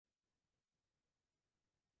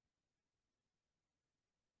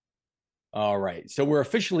All right. So we're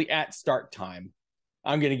officially at start time.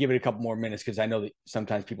 I'm going to give it a couple more minutes because I know that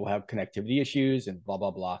sometimes people have connectivity issues and blah,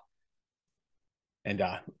 blah, blah. And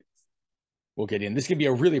we'll get in. This is going to be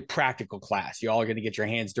a really practical class. You all are going to get your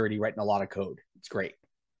hands dirty writing a lot of code. It's great.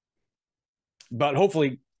 But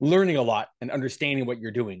hopefully learning a lot and understanding what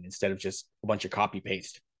you're doing instead of just a bunch of copy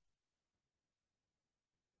paste.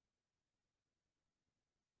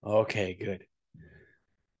 Okay, good.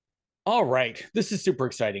 All right. This is super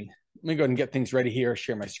exciting. Let me go ahead and get things ready here,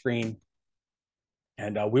 share my screen,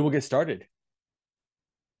 and we will get started.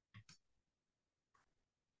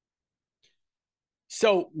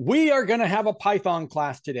 So we are going to have a Python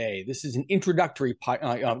class today. This is an introductory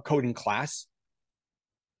coding class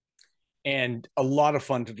and a lot of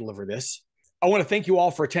fun to deliver this. I want to thank you all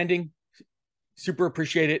for attending. Super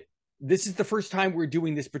appreciate it. This is the first time we're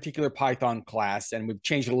doing this particular Python class, and we've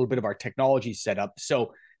changed a little bit of our technology setup.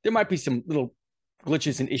 So there might be some little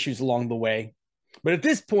glitches and issues along the way. But at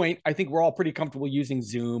this point, I think we're all pretty comfortable using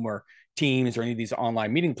Zoom or Teams or any of these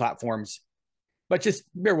online meeting platforms. But just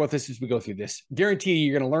bear with us as we go through this. Guarantee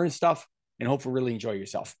you're going to learn stuff and hopefully really enjoy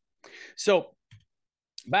yourself. So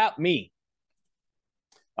about me,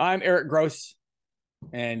 I'm Erik Gross.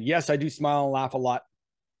 And yes, I do smile and laugh a lot.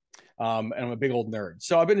 And I'm a big old nerd.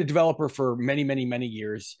 So I've been a developer for many, many, many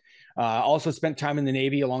years. Also spent time in the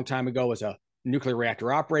Navy a long time ago as a nuclear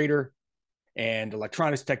reactor operator and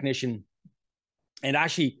electronics technician. And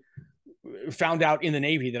actually found out in the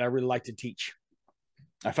Navy that I really like to teach.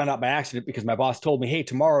 I found out by accident because my boss told me, hey,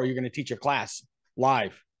 tomorrow you're going to teach a class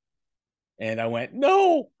live. And I went,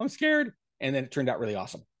 no, I'm scared. And then it turned out really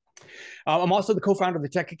awesome. I'm also the co-founder of the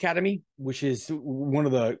Tech Academy, which is one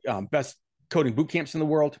of the best coding boot camps in the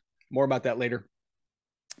world. More about that later.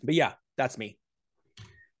 But yeah, that's me.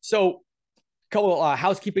 So a couple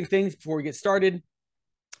housekeeping things before we get started.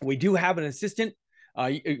 We do have an assistant.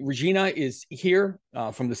 Regina is here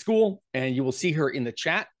from the school, and you will see her in the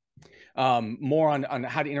chat. More on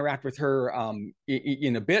how to interact with her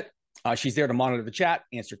in a bit. She's there to monitor the chat,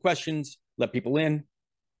 answer questions, let people in.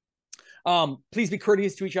 Please be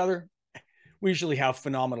courteous to each other. We usually have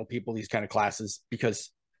phenomenal people, these kind of classes,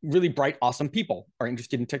 because really bright, awesome people are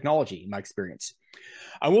interested in technology, in my experience.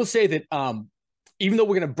 I will say that even though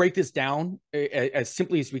we're going to break this down as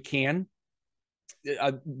simply as we can,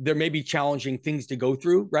 there may be challenging things to go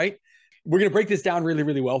through, right? We're going to break this down really,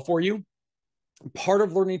 really well for you. Part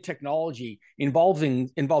of learning technology involves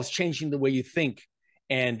changing the way you think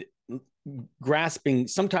and grasping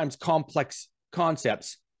sometimes complex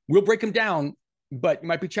concepts. We'll break them down, but you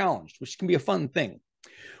might be challenged, which can be a fun thing.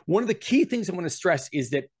 One of the key things I want to stress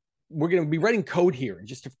is that we're going to be writing code here in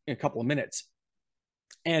just a couple of minutes.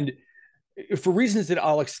 And for reasons that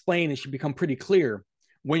I'll explain and should become pretty clear,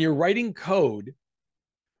 when you're writing code,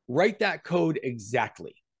 write that code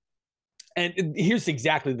exactly. And here's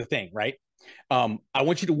exactly the thing, right? I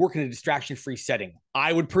want you to work in a distraction-free setting.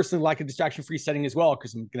 I would personally like a distraction-free setting as well,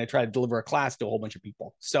 because I'm going to try to deliver a class to a whole bunch of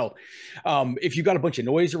people. So if you've got a bunch of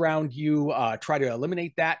noise around you, try to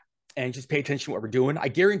eliminate that and just pay attention to what we're doing. I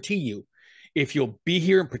guarantee you, if you'll be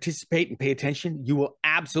here and participate and pay attention, you will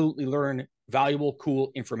absolutely learn valuable,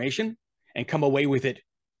 cool information and come away with it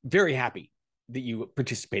very happy that you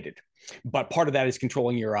participated. But part of that is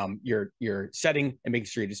controlling your setting and making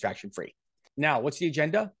sure you're distraction-free. Now, what's the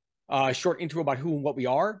agenda? Short intro about who and what we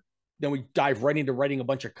are. Then we dive right into writing a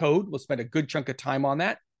bunch of code. We'll spend a good chunk of time on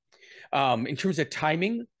that. In terms of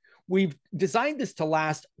timing, we've designed this to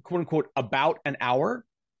last, quote unquote, about an hour.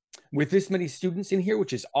 With this many students in here,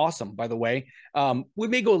 which is awesome, by the way. We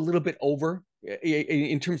may go a little bit over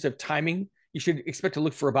in terms of timing. You should expect to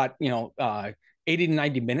look for about 80 to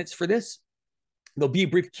 90 minutes for this. There'll be a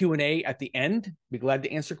brief Q&A at the end. Be glad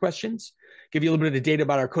to answer questions. Give you a little bit of data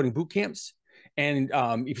about our coding boot camps. And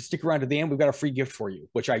if you stick around to the end, we've got a free gift for you,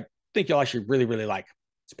 which I think you'll actually really, really like.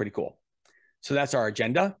 It's pretty cool. So that's our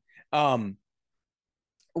agenda. One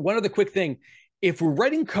other quick thing. If we're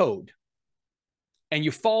writing code and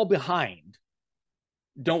you fall behind,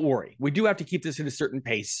 don't worry. We do have to keep this at a certain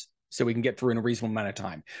pace so we can get through in a reasonable amount of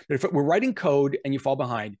time. But if we're writing code and you fall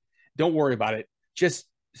behind, don't worry about it. Just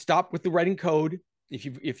stop with the writing code if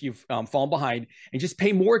you've fallen behind, and just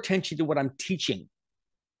pay more attention to what I'm teaching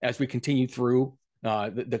as we continue through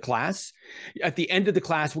the class. At the end of the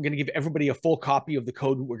class, we're going to give everybody a full copy of the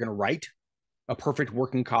code we're going to write, a perfect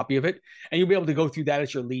working copy of it. And you'll be able to go through that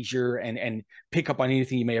at your leisure and pick up on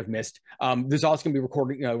anything you may have missed. There's also going to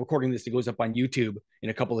be recording this that goes up on YouTube in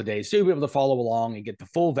a couple of days. So you'll be able to follow along and get the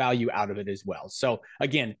full value out of it as well. So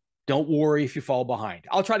again, don't worry if you fall behind.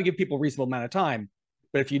 I'll try to give people a reasonable amount of time,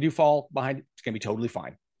 but if you do fall behind, it's going to be totally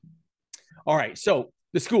fine. All right. So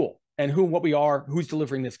the school. and who and what we are, who's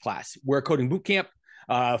delivering this class. We're a coding bootcamp,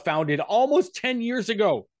 founded almost 10 years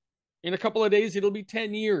ago. In a couple of days, it'll be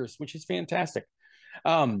 10 years, which is fantastic.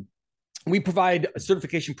 We provide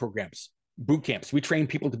certification programs, boot camps. We train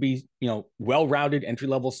people to be, well-rounded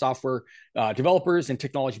entry-level software developers and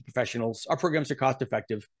technology professionals. Our programs are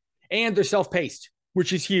cost-effective, and they're self-paced,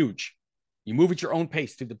 which is huge. You move at your own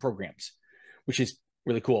pace through the programs, which is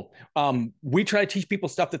really cool. We try to teach people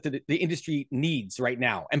stuff that the industry needs right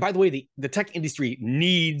now. And by the way, the tech industry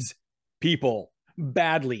needs people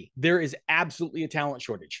badly. There is absolutely a talent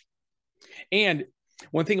shortage. And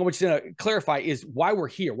one thing I want you to clarify is why we're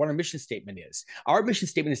here, what our mission statement is. Our mission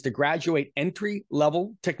statement is to graduate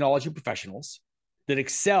entry-level technology professionals that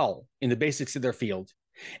excel in the basics of their field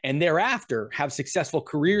and thereafter have successful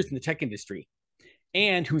careers in the tech industry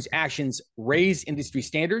and whose actions raise industry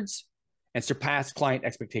standards and surpass client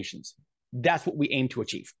expectations. That's what we aim to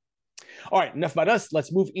achieve. All right, enough about us.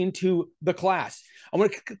 Let's move into the class. I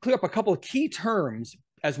want to clear up a couple of key terms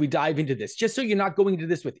as we dive into this, just so you're not going into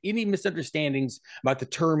this with any misunderstandings about the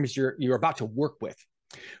terms you're about to work with.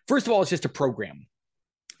 First of all, it's just a program.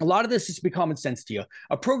 A lot of this is to be common sense to you.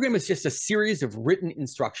 A program is just a series of written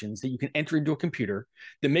instructions that you can enter into a computer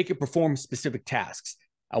that make it perform specific tasks.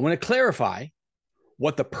 I want to clarify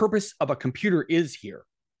what the purpose of a computer is here.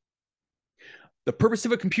 The purpose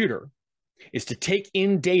of a computer is to take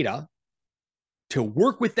in data, to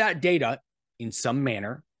work with that data in some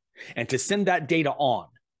manner, and to send that data on.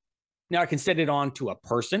 Now, I can send it on to a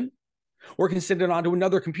person, or I can send it on to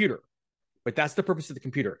another computer. But that's the purpose of the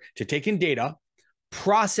computer, to take in data,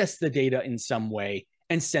 process the data in some way,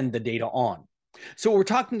 and send the data on. So what we're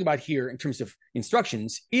talking about here in terms of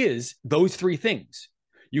instructions is those three things.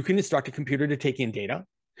 You can instruct a computer to take in data.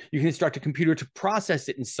 You can instruct a computer to process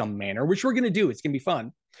it in some manner, which we're going to do. It's going to be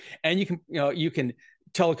fun. And you can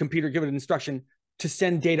tell a computer, give it an instruction to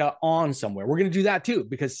send data on somewhere. We're going to do that too,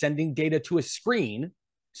 because sending data to a screen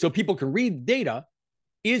so people can read data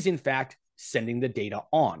is in fact sending the data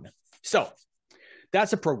on. So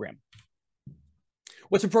that's a program.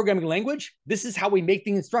 What's a programming language? This is how we make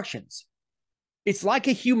the instructions. It's like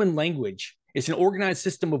a human language. It's an organized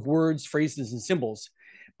system of words, phrases, and symbols,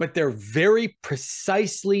 but they're very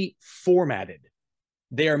precisely formatted.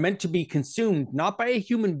 They are meant to be consumed not by a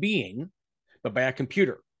human being, but by a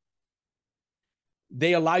computer.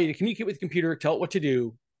 They allow you to communicate with the computer, tell it what to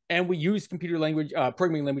do, and we use computer language,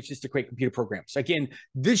 programming languages to create computer programs. Again,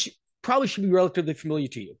 this probably should be relatively familiar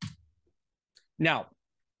to you. Now,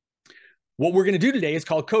 what we're going to do today is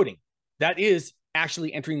called coding. That is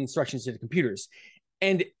actually entering instructions into computers.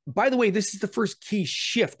 And by the way, this is the first key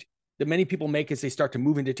shift that many people make as they start to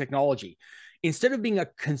move into technology. Instead of being a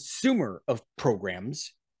consumer of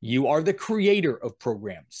programs, you are the creator of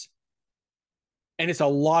programs. And it's a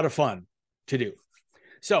lot of fun to do.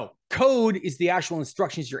 So code is the actual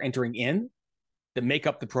instructions you're entering in that make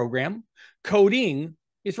up the program. Coding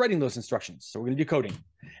is writing those instructions. So we're going to do coding.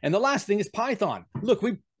 And the last thing is Python. Look,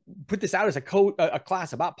 we put this out as a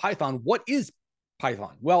class about Python. What is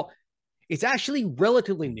Python? Well, it's actually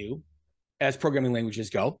relatively new as programming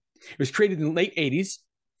languages go. It was created in the late 80s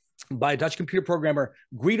by a Dutch computer programmer,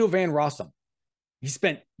 Guido van Rossum. He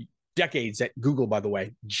spent decades at Google, by the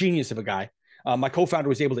way, genius of a guy. My co-founder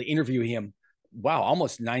was able to interview him, wow,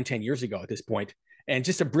 almost 9-10 years ago at this point, and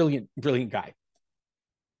just a brilliant, brilliant guy.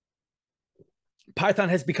 Python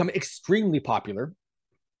has become extremely popular.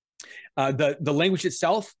 The language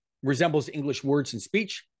itself resembles English words and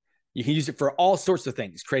speech. You can use it for all sorts of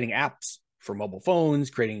things, creating apps for mobile phones,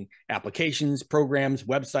 creating applications, programs,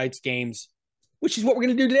 websites, games, which is what we're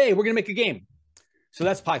going to do today. We're going to make a game. So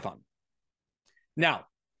that's Python. Now,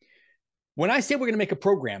 when I say we're going to make a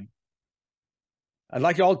program, I'd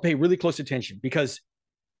like you all to pay really close attention, because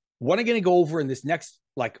what I'm going to go over in this next,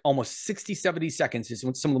 like almost 60, 70 seconds is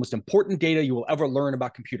some of the most important data you will ever learn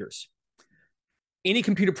about computers. Any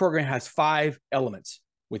computer program has 5 elements.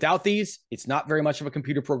 Without these, it's not very much of a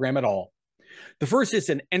computer program at all. The first is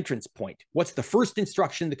an entrance point. What's the first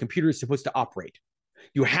instruction the computer is supposed to operate?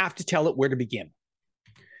 You have to tell it where to begin.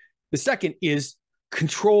 The second is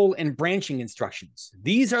control and branching instructions.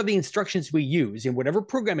 These are the instructions we use in whatever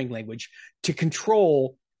programming language to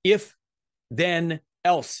control if, then,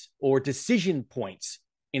 else, or decision points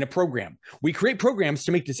in a program. We create programs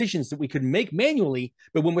to make decisions that we could make manually,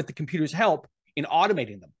 but when with the computer's help in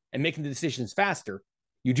automating them and making the decisions faster,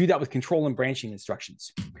 you do that with control and branching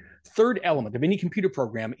instructions. Third element of any computer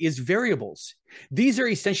program is variables. These are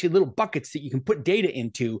essentially little buckets that you can put data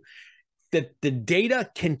into that the data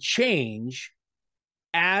can change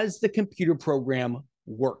as the computer program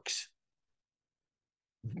works.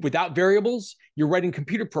 Without variables, you're writing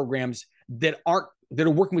computer programs that aren't that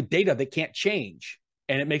are working with data that can't change,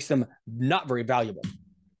 and it makes them not very valuable.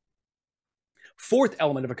 Fourth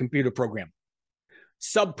element of a computer program,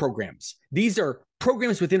 subprograms. These are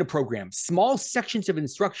programs within a program, small sections of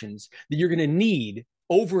instructions that you're going to need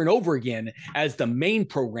over and over again as the main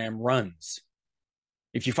program runs.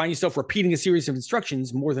 If you find yourself repeating a series of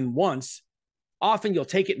instructions more than once, often you'll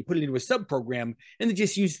take it and put it into a subprogram and then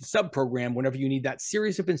just use the subprogram whenever you need that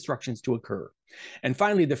series of instructions to occur. And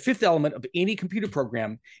finally, the fifth element of any computer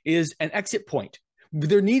program is an exit point.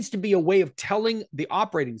 There needs to be a way of telling the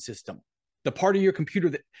operating system, the part of your computer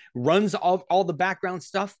that runs all the background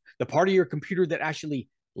stuff, the part of your computer that actually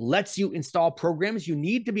lets you install programs. You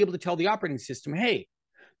need to be able to tell the operating system, hey,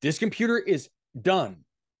 this computer is done.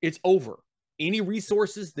 It's over. Any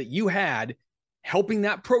resources that you had helping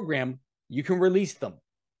that program, you can release them.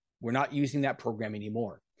 We're not using that program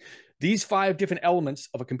anymore. These 5 different elements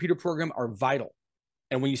of a computer program are vital.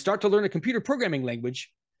 And when you start to learn a computer programming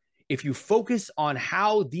language, if you focus on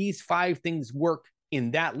how these 5 things work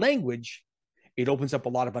in that language, it opens up a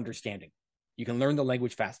lot of understanding. You can learn the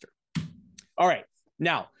language faster. All right,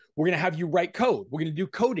 now we're going to have you write code. We're going to do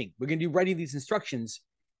coding. We're going to do writing these instructions.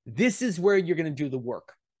 This is where you're going to do the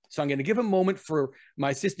work. So I'm going to give a moment for my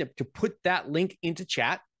assistant to put that link into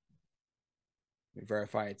chat. Let me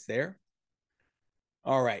verify it's there.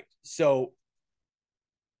 All right, so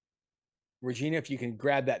Regina, if you can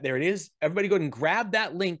grab that, there it is. Everybody go ahead and grab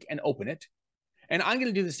that link and open it. And I'm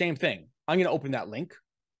going to do the same thing. I'm going to open that link.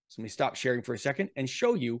 So let me stop sharing for a second and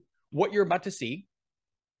show you what you're about to see.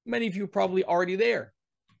 Many of you are probably already there.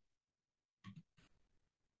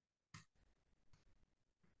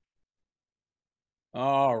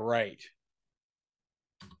 All right.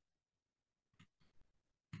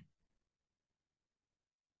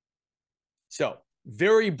 So,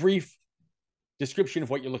 very brief description of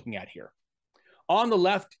what you're looking at here. On the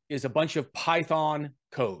left is a bunch of Python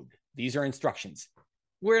code. These are instructions.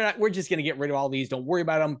 We're just going to get rid of all these. Don't worry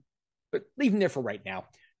about them, but leave them there for right now.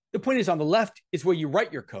 The point is, on the left is where you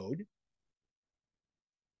write your code.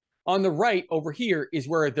 On the right over here is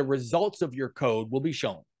where the results of your code will be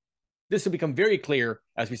shown. This will become very clear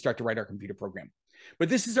as we start to write our computer program. But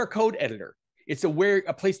this is our code editor. It's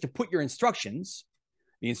a place to put your instructions.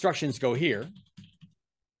 The instructions go here.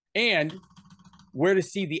 And where to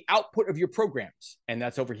see the output of your programs. And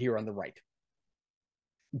that's over here on the right.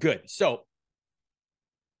 Good. So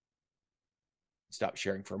stop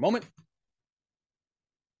sharing for a moment.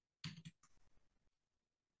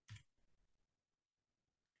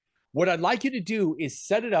 What I'd like you to do is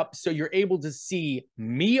set it up so you're able to see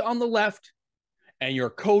me on the left and your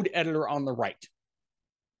code editor on the right.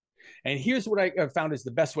 And here's what I have found is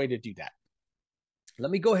the best way to do that.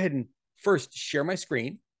 Let me go ahead and first share my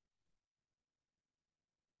screen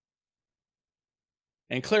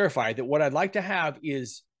and clarify that what I'd like to have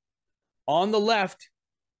is on the left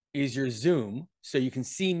is your Zoom, so you can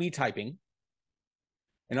see me typing.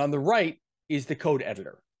 And on the right is the code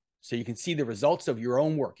editor, so you can see the results of your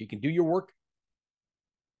own work. You can do your work.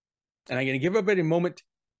 And I'm going to give everybody a moment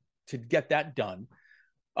to get that done.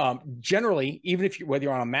 Generally, even if whether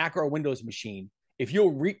you're on a Mac or a Windows machine, if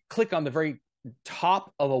you'll click on the very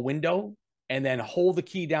top of a window and then hold the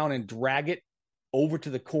key down and drag it over to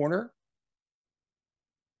the corner,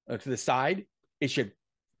 to the side, it should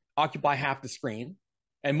occupy half the screen.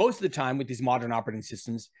 And most of the time with these modern operating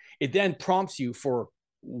systems, it then prompts you for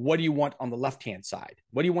what do you want on the left-hand side?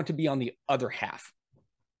 What do you want to be on the other half?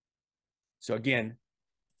 So again,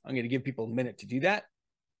 I'm going to give people a minute to do that.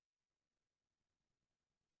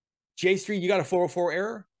 J Street, you got a 404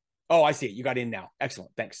 error? Oh, I see it. You got in now.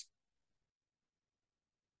 Excellent. Thanks.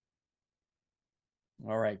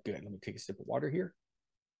 All right, good. Let me take a sip of water here.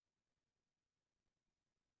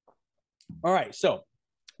 All right, so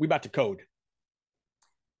we about to code.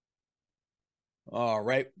 All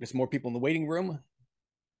right, there's more people in the waiting room.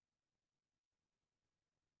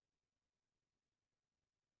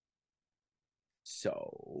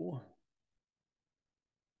 So,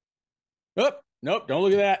 oh, nope, don't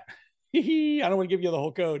look at that. I don't want to give you the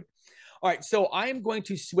whole code. All right, so I am going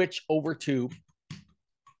to switch over to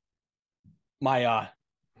my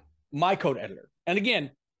my code editor. And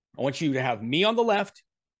again, I want you to have me on the left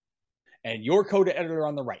and your code editor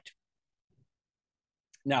on the right.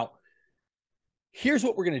 Now, here's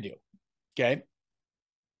what we're going to do, okay?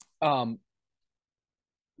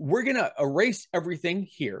 We're going to erase everything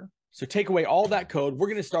here. So take away all that code. We're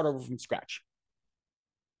going to start over from scratch.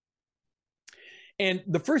 And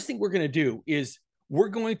the first thing we're going to do is we're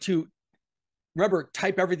going to, remember,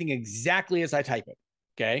 type everything exactly as I type it,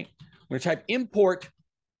 okay? I'm going to type import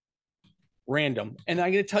random, and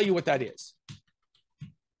I'm going to tell you what that is.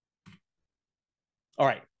 All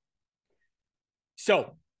right.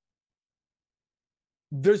 So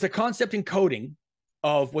there's a concept in coding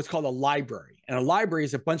of what's called a library. And a library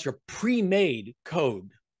is a bunch of pre-made code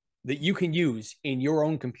that you can use in your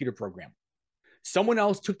own computer program. Someone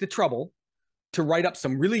else took the trouble to write up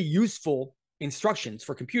some really useful instructions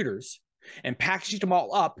for computers and packaged them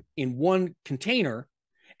all up in one container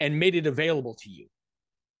and made it available to you.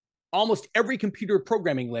 Almost every computer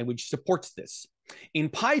programming language supports this. In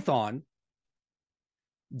Python,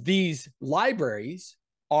 these libraries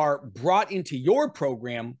are brought into your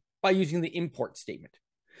program by using the import statement.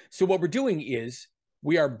 So what we're doing is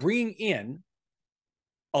we are bringing in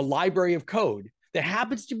a library of code that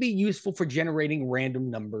happens to be useful for generating random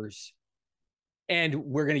numbers. And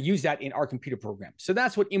we're going to use that in our computer program. So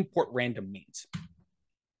that's what import random means.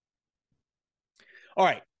 All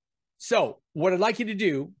right. So what I'd like you to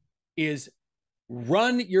do is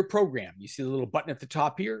run your program. You see the little button at the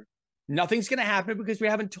top here? Nothing's going to happen because we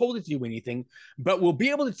haven't told it to do anything, but we'll be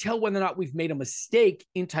able to tell whether or not we've made a mistake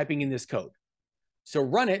in typing in this code. So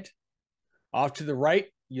run it. Off to the right,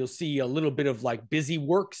 you'll see a little bit of like busy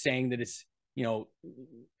work saying that it's,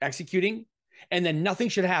 executing, and then nothing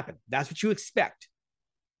should happen. That's what you expect.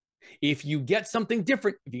 If you get something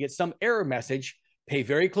different, if you get some error message, pay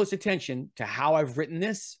very close attention to how I've written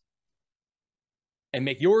this and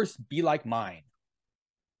make yours be like mine.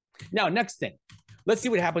 Now, next thing, let's see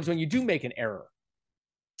what happens when you do make an error.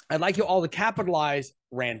 I'd like you all to capitalize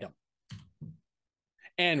random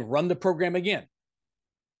and run the program again.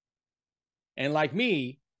 And like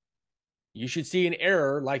me, you should see an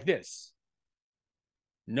error like this.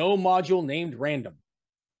 No module named random.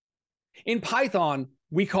 In Python,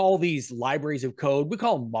 we call these libraries of code, we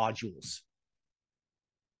call them modules.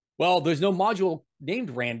 Well, there's no module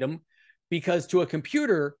named random because to a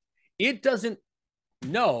computer, it doesn't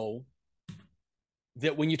know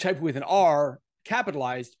that when you type with an R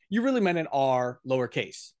capitalized, you really meant an R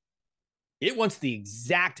lowercase. It wants the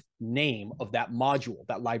exact name of that module,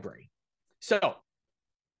 that library. So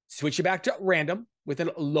switch it back to random with a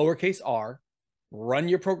lowercase r, run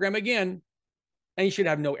your program again, and you should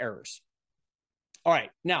have no errors. All right,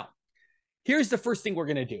 now, here's the first thing we're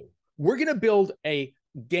going to do. We're going to build a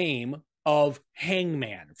game of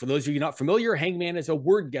Hangman. For those of you not familiar, Hangman is a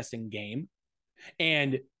word guessing game.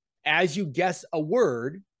 And as you guess a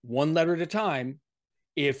word, one letter at a time,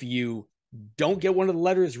 if you don't get one of the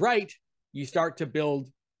letters right, you start to build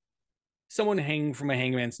someone hanging from a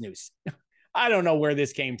hangman's noose. I don't know where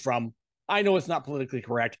this came from. I know it's not politically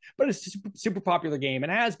correct, but it's a super popular game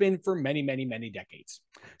and has been for many, many, many decades.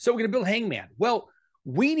 So we're going to build Hangman. Well,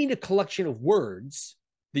 we need a collection of words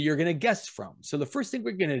that you're going to guess from. So the first thing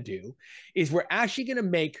we're going to do is we're actually going to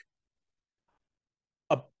make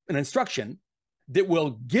an instruction that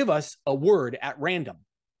will give us a word at random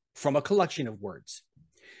from a collection of words.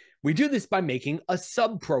 We do this by making a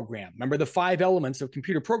subprogram. Remember the 5 elements of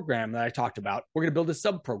computer program that I talked about? We're going to build a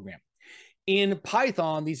subprogram. In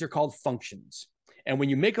Python, these are called functions. And when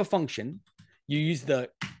you make a function, you use the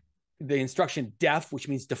instruction def, which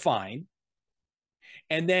means define.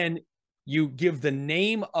 And then you give the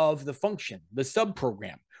name of the function, the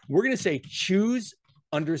subprogram. We're going to say choose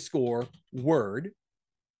underscore word.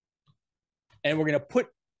 And we're going to put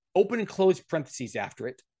open and close parentheses after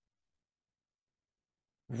it.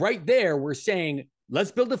 Right there, we're saying,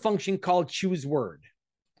 let's build a function called choose word.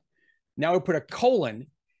 Now we put a colon,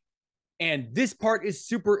 and this part is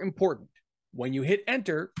super important. When you hit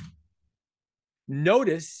enter,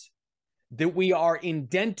 notice that we are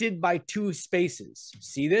indented by 2 spaces.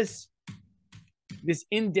 See this? This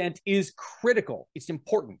indent is critical. It's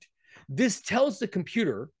important. This tells the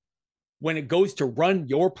computer when it goes to run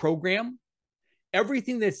your program,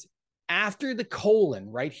 everything that's after the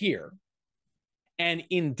colon right here and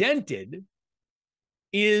indented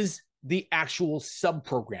is the actual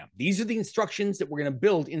subprogram. These are the instructions that we're going to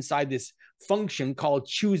build inside this function called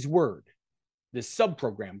choose word, this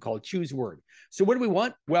subprogram called choose word. So what do we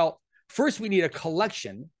want? Well, first we need a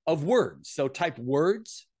collection of words. So type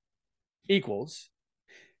words equals,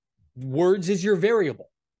 words is your variable.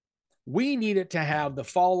 We need it to have the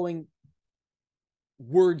following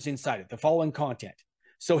words inside it, the following content.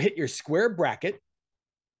 So hit your square bracket.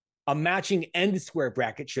 A matching end square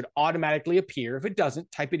bracket should automatically appear. If it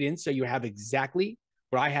doesn't, type it in so you have exactly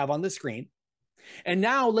what I have on the screen. And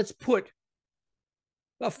now let's put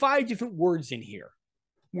 5 different words in here.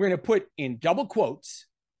 We're going to put in double quotes,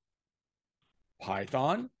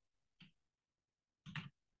 Python,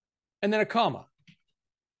 and then a comma.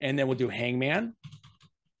 And then we'll do Hangman,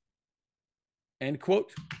 end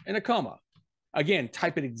quote, and a comma. Again,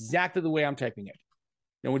 type it exactly the way I'm typing it.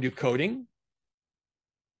 Then we'll do coding.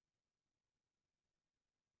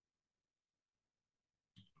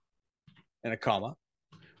 and a comma.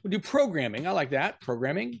 We'll do programming. I like that.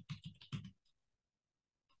 Programming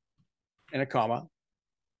and a comma.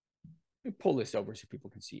 Let me pull this over so people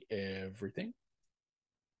can see everything.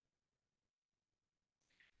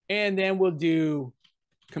 And then we'll do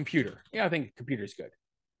computer. Yeah, I think computer is good.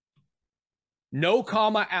 No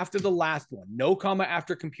comma after the last one. No comma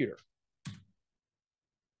after computer.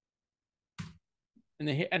 And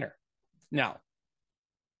then hit enter. Now,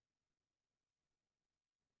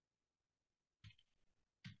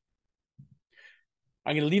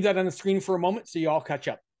 I'm going to leave that on the screen for a moment so you all catch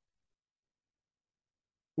up.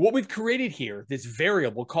 What we've created here, this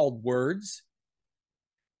variable called words,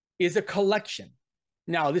 is a collection.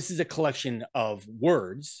 Now, this is a collection of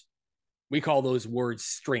words. We call those words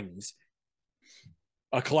strings.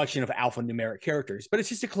 A collection of alphanumeric characters, but it's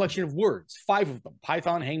just a collection of words, 5 of them: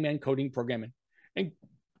 Python, Hangman, coding, programming, and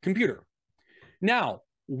computer. Now,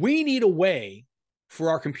 we need a way for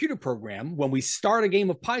our computer program, when we start a game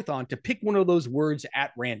of Python, to pick one of those words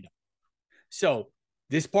at random. So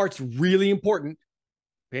this part's really important.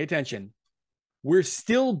 Pay attention. We're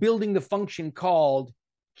still building the function called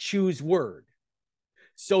choose word.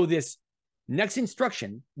 So this next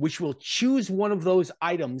instruction, which will choose one of those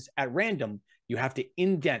items at random, you have to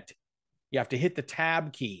indent. You have to hit the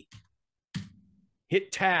tab key.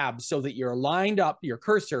 Hit tab so that you're lined up, your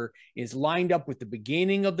cursor is lined up with the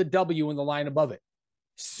beginning of the W in the line above it.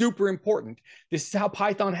 Super important. This is how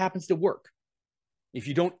Python happens to work. If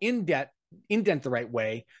you don't indent the right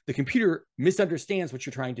way, the computer misunderstands what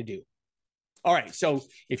you're trying to do. All right, so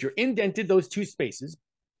if you're indented those 2 spaces,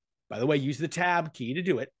 by the way, use the tab key to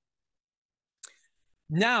do it.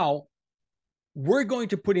 Now, we're going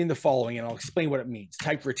to put in the following, and I'll explain what it means.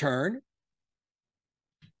 Type return,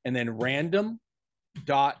 and then random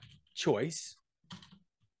dot choice.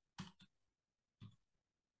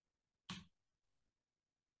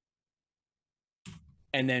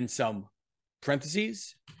 And then some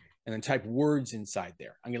parentheses, and then type words inside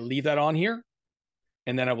there. I'm going to leave that on here,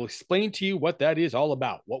 and then I will explain to you what that is all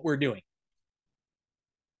about, what we're doing.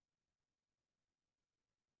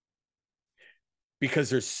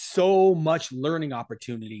 Because there's so much learning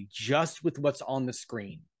opportunity just with what's on the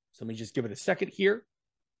screen. So let me just give it a second here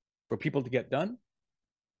for people to get done.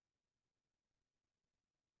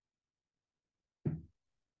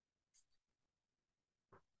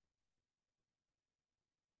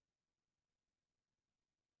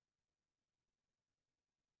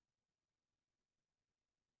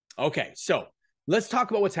 Okay, so let's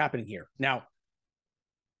talk about what's happening here. Now,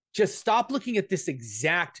 just stop looking at this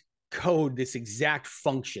exact code, this exact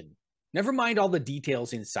function. Never mind all the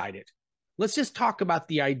details inside it. Let's just talk about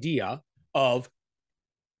the idea of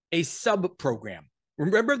a subprogram.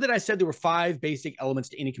 Remember that I said there were 5 basic elements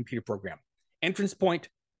to any computer program: entrance point,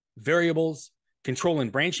 variables, control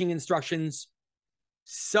and branching instructions,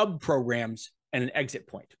 subprograms, and an exit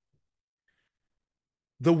point.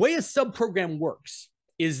 The way a subprogram works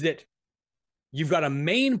is that you've got a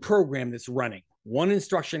main program that's running, one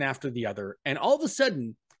instruction after the other, and all of a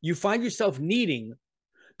sudden, you find yourself needing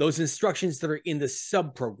those instructions that are in the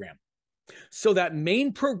subprogram. So that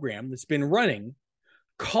main program that's been running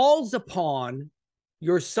calls upon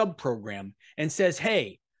your subprogram and says,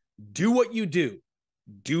 hey, do what you do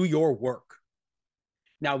your work.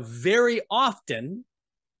 Now, very often,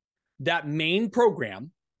 that main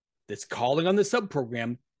program that's calling on the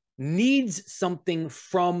subprogram needs something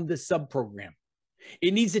from the subprogram.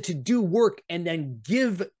 It needs it to do work and then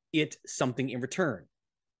give it something in return.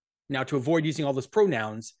 Now, to avoid using all those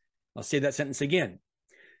pronouns, I'll say that sentence again.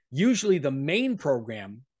 Usually the main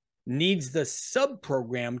program needs the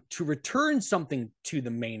subprogram to return something to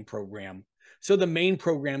the main program so the main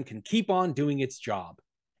program can keep on doing its job.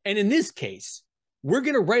 And in this case, we're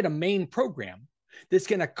going to write a main program that's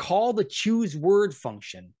going to call the choose word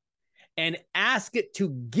function and ask it to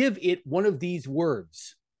give it one of these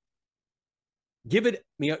words. Give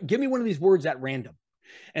me one of these words at random.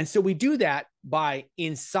 And so we do that by,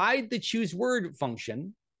 inside the choose word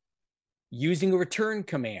function, using a return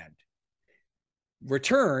command.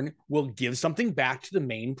 Return will give something back to the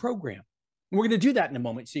main program. And we're going to do that in a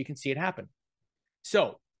moment so you can see it happen.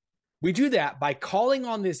 So we do that by calling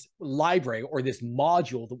on this library or this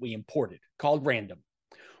module that we imported called random.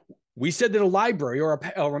 We said that a library or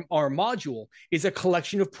a module is a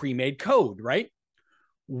collection of pre-made code, right?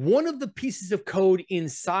 One of the pieces of code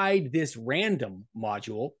inside this random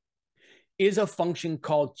module is a function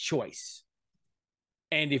called choice.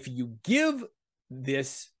 And if you give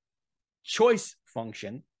this choice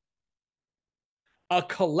function a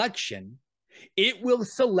collection, it will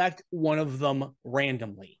select one of them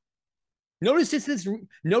randomly. Notice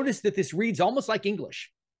that this reads almost like English.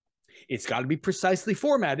 It's got to be precisely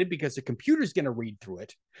formatted because the computer's going to read through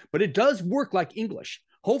it, but it does work like English.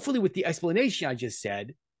 Hopefully, with the explanation I just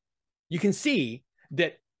said, you can see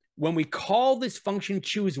that when we call this function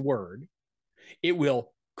choose word, it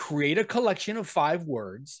will create a collection of 5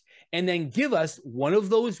 words and then give us one of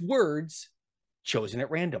those words chosen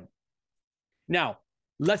at random. Now,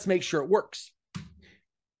 let's make sure it works.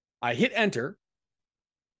 I hit enter.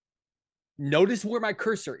 Notice where my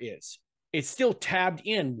cursor is. It's still tabbed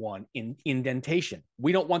in one in indentation.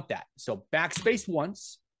 We don't want that. So backspace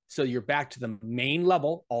once. So you're back to the main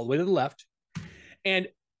level all the way to the left. And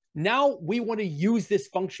now we want to use this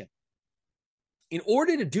function. In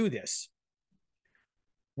order to do this,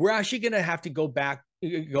 we're actually going to have to go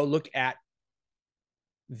look at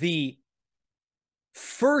the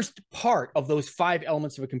first part of those 5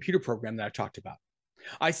 elements of a computer program that I talked about.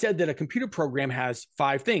 I said that a computer program has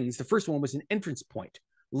 5 things. The first one was an entrance point.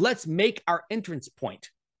 Let's make our entrance point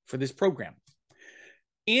for this program.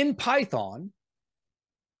 In Python,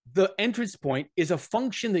 the entrance point is a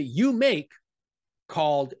function that you make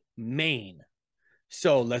called main.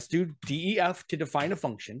 So let's do def to define a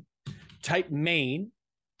function. Type main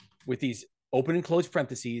with these open and closed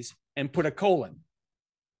parentheses and put a colon.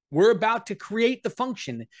 We're about to create the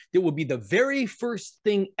function that will be the very first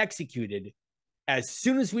thing executed as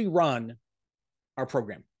soon as we run our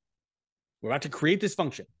program. We're about to create this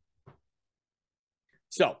function.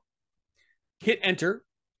 So hit enter,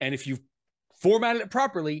 and if you formatted it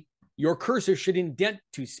properly, your cursor should indent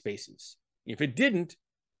 2 spaces. If it didn't,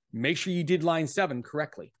 make sure you did line 7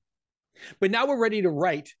 correctly. But now we're ready to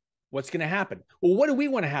write what's going to happen. Well, what do we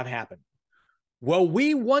want to have happen? Well,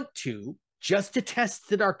 we want to, just to test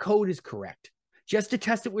that our code is correct, just to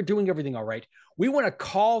test that we're doing everything all right, we want to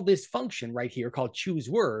call this function right here called choose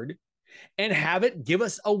word and have it give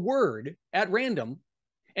us a word at random,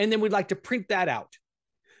 and then we'd like to print that out.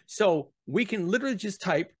 So we can literally just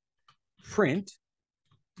type print,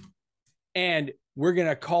 and we're going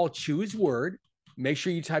to call choose word. Make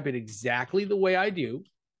sure you type it exactly the way I do.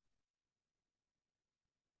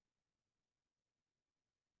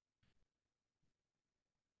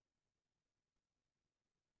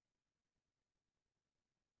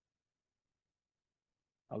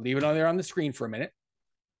 I'll leave it on there on the screen for a minute.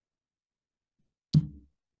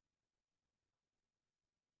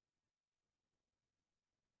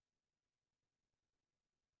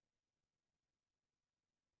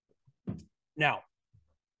 Now,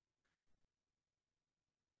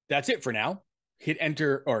 that's it for now. Hit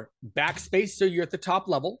enter or backspace so you're at the top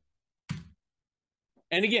level.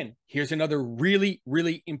 And again, here's another really,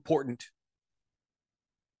 really important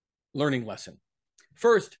learning lesson.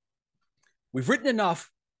 First, we've written enough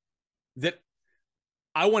that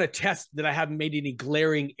I want to test that I haven't made any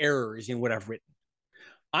glaring errors in what I've written.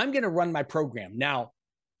 I'm going to run my program. Now,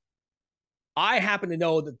 I happen to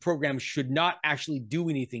know that the program should not actually do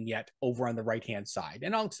anything yet over on the right-hand side,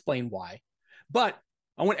 and I'll explain why. But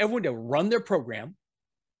I want everyone to run their program.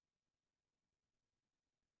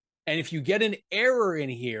 And if you get an error in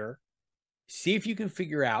here, see if you can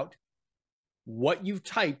figure out what you've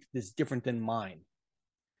typed that's different than mine.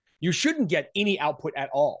 You shouldn't get any output at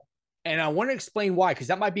all. And I want to explain why, because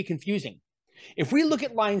that might be confusing. If we look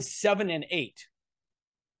at lines 7 and 8,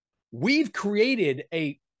 we've created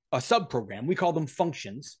a subprogram. We call them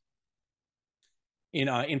functions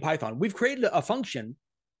in Python. We've created a function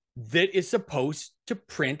that is supposed to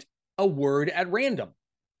print a word at random.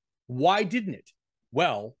 Why didn't it?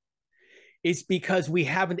 Well, it's because we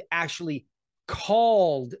haven't actually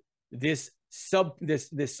called this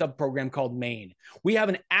subprogram called main. We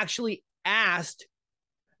haven't actually asked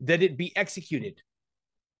that it be executed.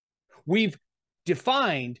 We've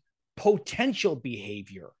defined potential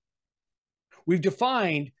behavior. We've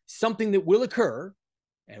defined something that will occur,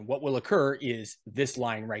 and what will occur is this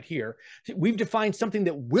line right here. We've defined something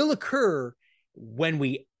that will occur when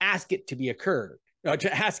we ask it to be occurred,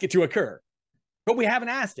 to ask it to occur, but we haven't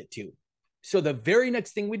asked it to. So the very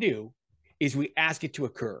next thing we do is we ask it to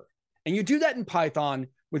occur. And you do that in Python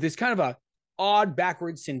with this kind of a odd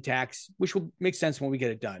backwards syntax, which will make sense when we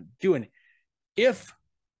get it done. Do an if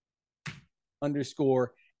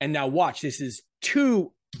underscore, and now watch, this is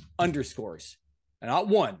 2 underscores, not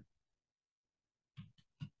 1.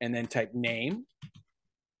 And then type name,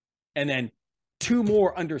 and then 2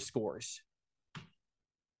 more underscores.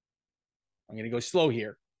 I'm going to go slow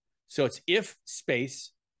here. So it's if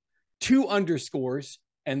space, 2 underscores,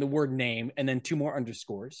 and the word name, and then 2 more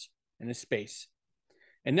underscores, and a space.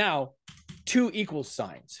 And now 2 equals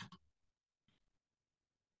signs.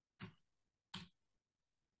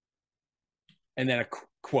 And then a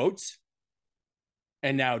quotes.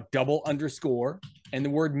 and now double underscore, and the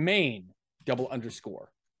word main, double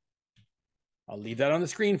underscore. I'll leave that on the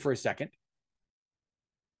screen for a second.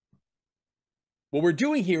 What we're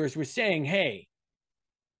doing here is we're saying, hey,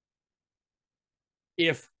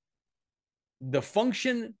 if the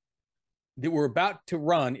function that we're about to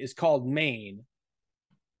run is called main,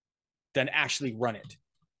 then actually run it.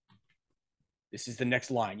 This is the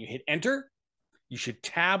next line. You hit enter. You should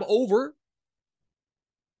tab over.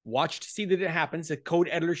 Watch to see that it happens. The code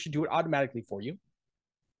editor should do it automatically for you.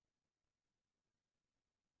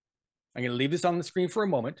 I'm going to leave this on the screen for a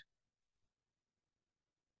moment.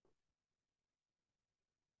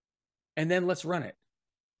 And then let's run it.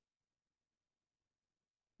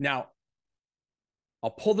 Now, I'll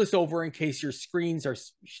pull this over in case your screens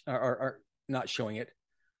are not showing it.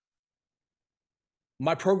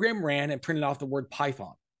 My program ran and printed off the word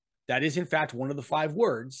Python. That is, in fact, one of the 5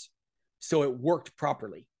 words, so it worked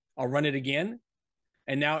properly. I'll run it again,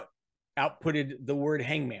 and now outputted the word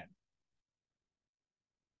Hangman.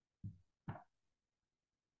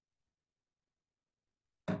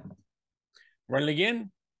 Run it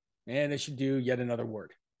again, and it should do yet another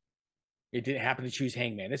word. It didn't happen to choose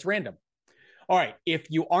Hangman. It's random. All right, if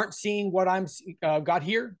you aren't seeing what I'm got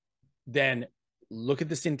here, then look at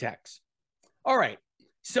the syntax. All right,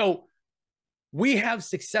 so we have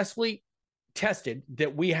successfully tested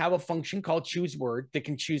that we have a function called choose word that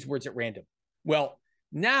can choose words at random. Well,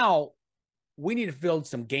 now we need to build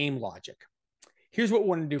some game logic. Here's what we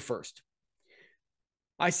want to do first.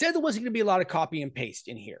 I said there wasn't going to be a lot of copy and paste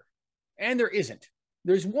in here, and there isn't.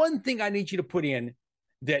 There's one thing I need you to put in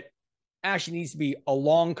that actually needs to be a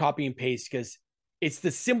long copy and paste, because it's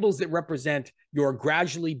the symbols that represent your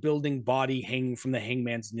gradually building body hanging from the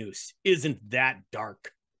hangman's noose. Isn't that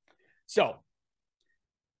dark? So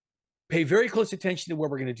pay very close attention to where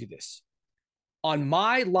we're going to do this. On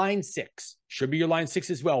my line 6, should be your line 6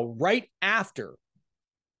 as well, right after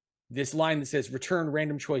this line that says return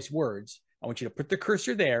random choice words, I want you to put the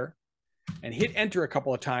cursor there and hit enter a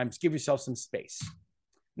couple of times, give yourself some space.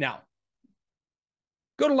 Now,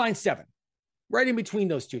 go to line 7, right in between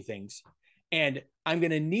those two things, and I'm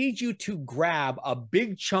going to need you to grab a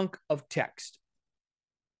big chunk of text.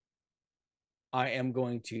 I am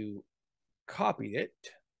going to copy it.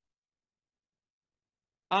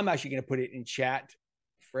 I'm actually going to put it in chat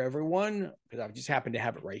for everyone because I just happen to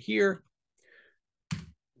have it right here.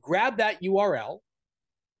 Grab that URL.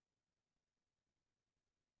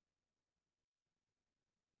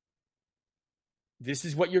 This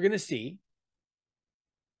is what you're going to see.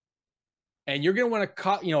 And you're going to want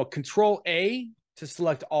to, Control A to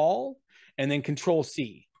select all, and then Control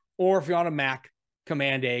C. Or if you're on a Mac,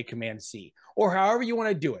 Command A, Command C. Or however you want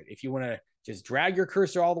to do it. If you want to just drag your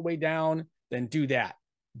cursor all the way down, then do that.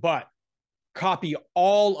 But copy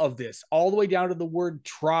all of this, all the way down to the word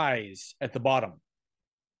tries at the bottom.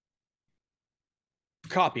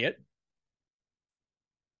 Copy it.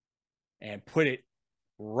 And put it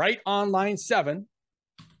right on line 7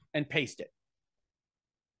 and paste it.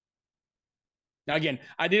 Now, again,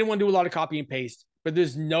 I didn't want to do a lot of copy and paste, but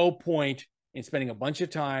there's no point in spending a bunch of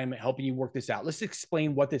time helping you work this out. Let's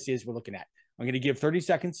explain what this is we're looking at. I'm going to give 30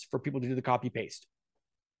 seconds for people to do the copy paste.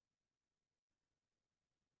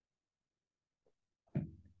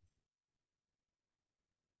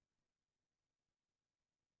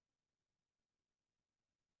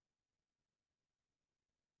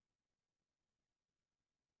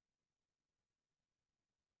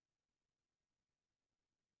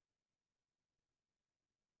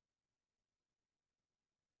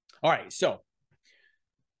 All right, so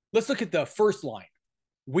let's look at the first line.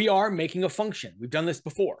 We are making a function. We've done this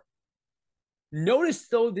before. Notice,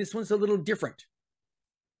 though, this one's a little different.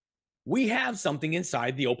 We have something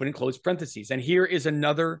inside the open and closed parentheses, and here is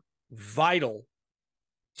another vital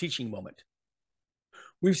teaching moment.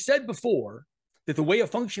 We've said before that the way a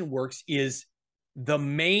function works is the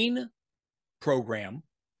main program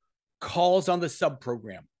calls on the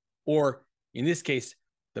subprogram, or in this case,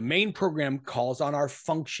 the main program calls on our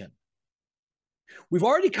function. We've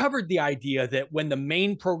already covered the idea that when the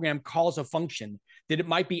main program calls a function, that it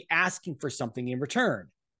might be asking for something in return.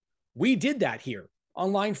 We did that here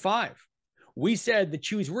on line 5. We said the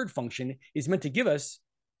choose word function is meant to give us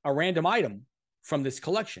a random item from this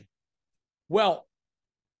collection. Well,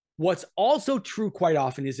 what's also true quite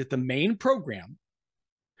often is that the main program,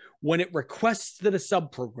 when it requests that a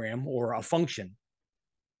subprogram or a function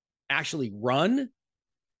actually run,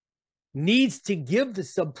 needs to give the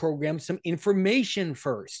subprogram some information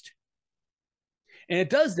first. And it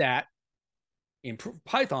does that in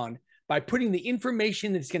Python by putting the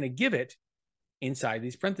information that's going to give it inside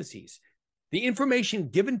these parentheses. The information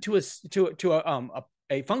given to us to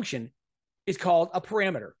a function is called a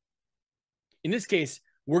parameter. In this case,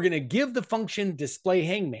 we're going to give the function display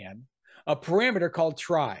hangman a parameter called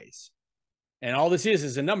tries. And all this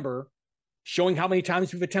is a number showing how many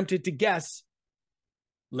times we've attempted to guess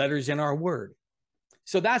letters in our word.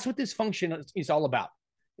 So that's what this function is all about.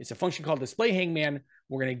 It's a function called display hangman.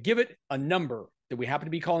 We're going to give it a number that we happen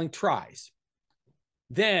to be calling tries.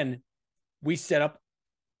 Then we set up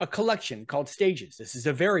a collection called stages. This is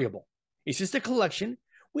a variable. It's just a collection.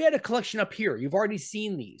 We had a collection up here. You've already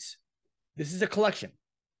seen these. This is a collection.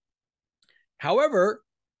 However,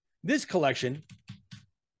 this collection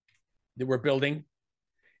that we're building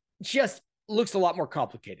just looks a lot more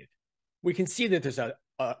complicated. We can see that there's a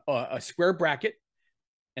square bracket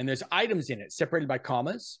and there's items in it separated by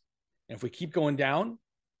commas. And if we keep going down,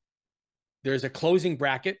 there's a closing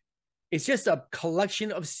bracket. It's just a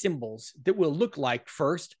collection of symbols that will look like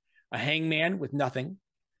first a hangman with nothing,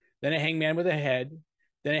 then a hangman with a head,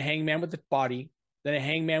 then a hangman with a body, then a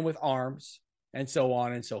hangman with arms, and so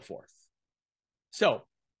on and so forth. So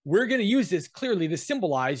we're going to use this clearly to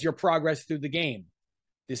symbolize your progress through the game.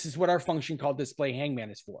 This is what our function called display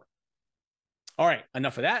hangman is for. All right,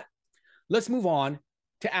 enough of that. Let's move on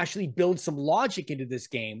to actually build some logic into this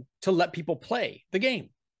game to let people play the game.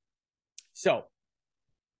 So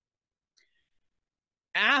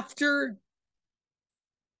after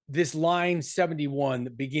this line 71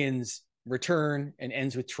 begins return and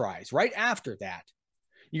ends with tries, right after that,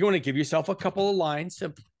 you're going to give yourself a couple of lines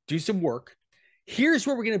to do some work. Here's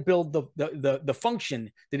where we're going to build the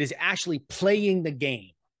function that is actually playing the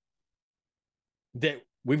game. That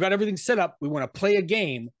we've got everything set up. We want to play a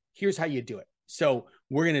game. Here's how you do it. So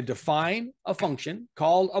we're going to define a function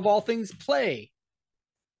called, of all things, play.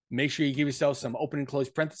 Make sure you give yourself some open and close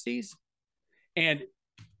parentheses. And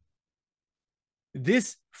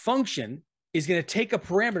this function is going to take a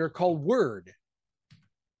parameter called word.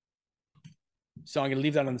 So I'm going to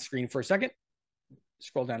leave that on the screen for a second.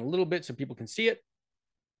 Scroll down a little bit so people can see it.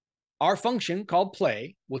 Our function called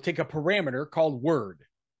play will take a parameter called word.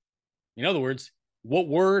 In other words, what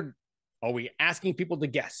word are we asking people to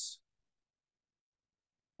guess?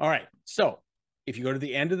 All right. So if you go to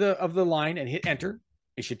the end of the line and hit enter,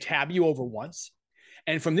 it should tab you over once.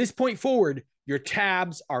 And from this point forward, your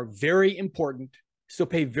tabs are very important. So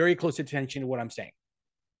pay very close attention to what I'm saying.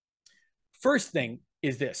 First thing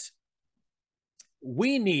is this.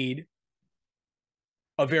 We need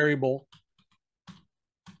a variable,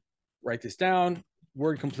 write this down,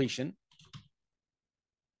 word completion.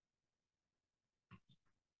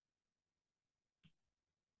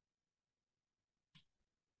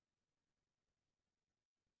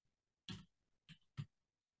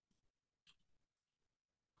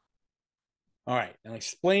 All right, and I'll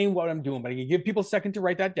explain what I'm doing, but I can give people a second to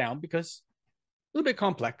write that down because it's a little bit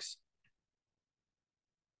complex.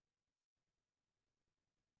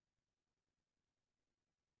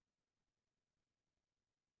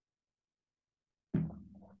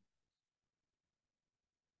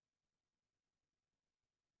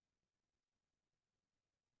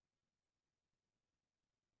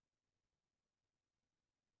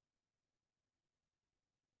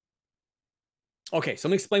 Okay, so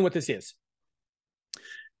let me explain what this is.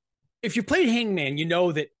 If you played Hangman, you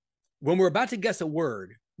know that when we're about to guess a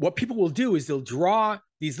word, what people will do is they'll draw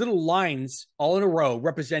these little lines all in a row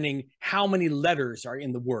representing how many letters are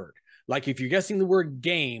in the word. Like if you're guessing the word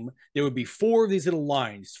game, there would be 4 of these little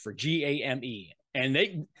lines for G-A-M-E.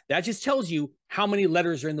 And that just tells you how many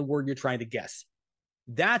letters are in the word you're trying to guess.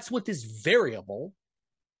 That's what this variable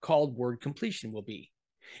called word completion will be.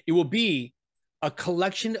 It will be a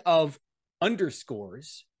collection of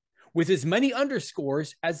underscores with as many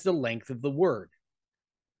underscores as the length of the word.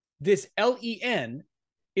 This len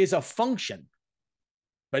is a function,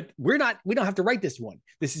 but we don't have to write this one.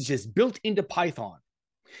 This is just built into Python.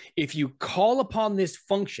 If you call upon this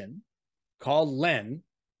function called len,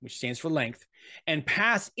 which stands for length, and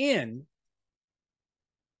pass in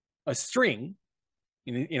a string,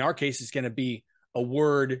 in our case, it's going to be a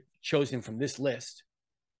word chosen from this list.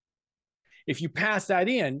 If you pass that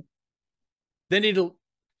in, then it'll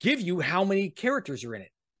give you how many characters are in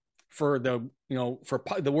it. For the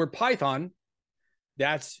word Python,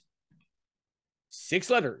 that's 6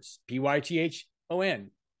 letters, Python.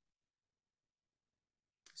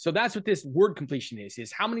 So that's what this word completion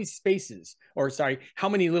is how many spaces, how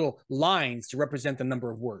many little lines to represent the number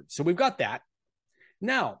of words. So we've got that.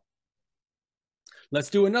 Now, let's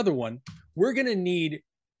do another one. We're going to need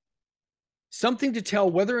something to tell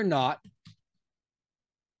whether or not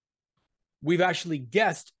we've actually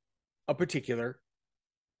guessed a particular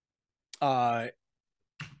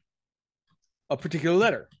a particular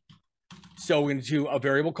letter. So we're going to do a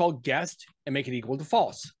variable called guessed and make it equal to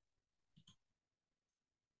false.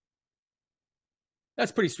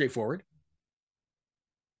 That's pretty straightforward.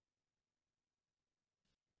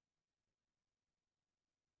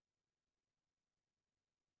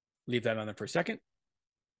 Leave that on there for a second.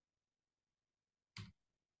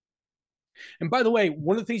 And by the way,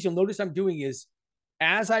 one of the things you'll notice I'm doing is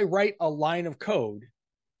as I write a line of code,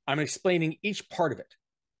 I'm explaining each part of it.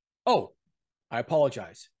 Oh, I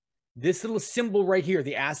apologize. This little symbol right here,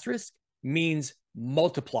 the asterisk, means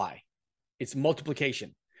multiply. It's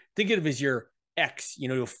multiplication. Think of it as your x,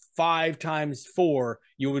 5 times 4,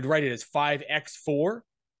 you would write it as 5x4,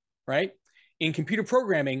 right? In computer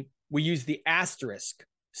programming, we use the asterisk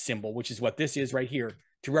symbol, which is what this is right here,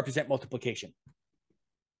 to represent multiplication.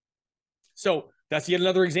 So that's yet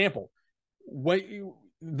another example.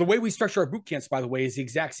 The way we structure our boot camps, by the way, is the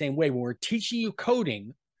exact same way. When we're teaching you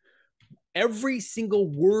coding, every single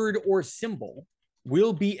word or symbol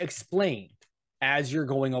will be explained as you're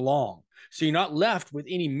going along. So you're not left with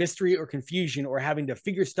any mystery or confusion or having to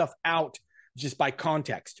figure stuff out just by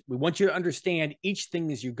context. We want you to understand each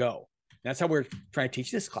thing as you go. That's how we're trying to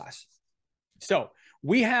teach this class. So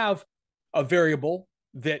we have a variable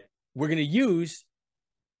that we're going to use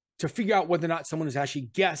to figure out whether or not someone has actually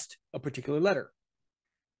guessed a particular letter.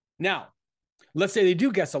 Now, let's say they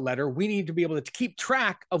do guess a letter. We need to be able to keep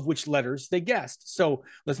track of which letters they guessed. So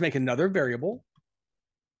let's make another variable,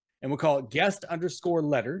 and we'll call it guessed underscore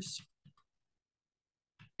letters.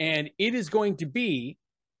 And it is going to be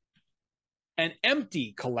an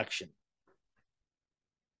empty collection.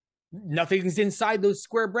 Nothing's inside those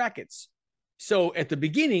square brackets. So at the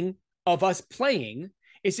beginning of us playing,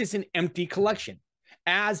 it's just an empty collection.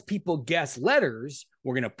 As people guess letters,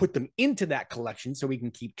 we're going to put them into that collection so we can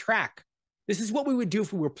keep track. This is what we would do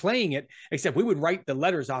if we were playing it, except we would write the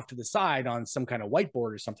letters off to the side on some kind of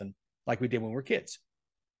whiteboard or something like we did when we were kids.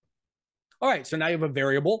 All right, so now you have a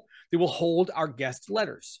variable that will hold our guessed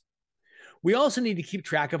letters. We also need to keep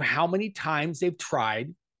track of how many times they've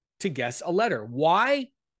tried to guess a letter. Why?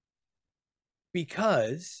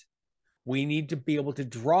 Because we need to be able to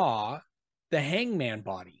draw the hangman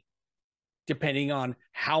body depending on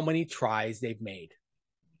how many tries they've made.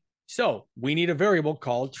 So we need a variable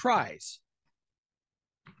called tries.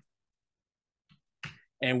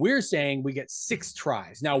 And we're saying we get 6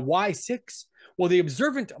 tries. Now, why 6? Well, the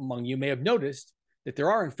observant among you may have noticed that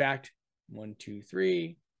there are, in fact, 1, 2,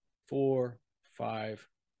 3, 4, 5,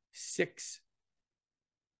 6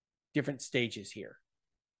 different stages here.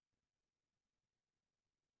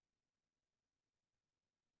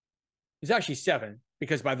 There's actually 7,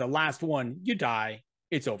 because by the last one, you die,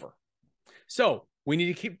 it's over. So we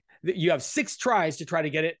need to you have 6 tries to try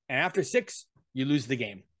to get it, and after 6, you lose the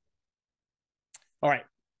game. All right.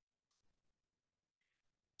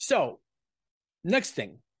 So next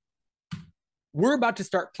thing, we're about to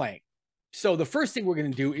start playing. So the first thing we're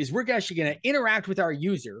going to do is we're actually going to interact with our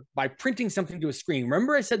user by printing something to a screen.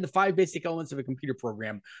 Remember I said the 5 basic elements of a computer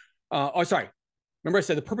program. Remember I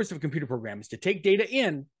said the purpose of a computer program is to take data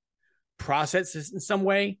in, process this in some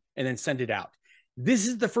way, and then send it out. This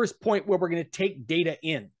is the first point where we're going to take data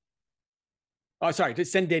in. To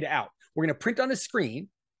send data out. We're going to print on a screen.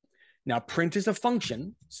 Now, print is a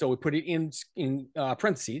function, so we put it in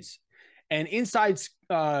parentheses. And inside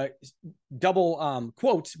double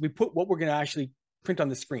quotes, we put what we're going to actually print on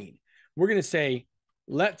the screen. We're going to say,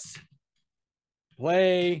 let's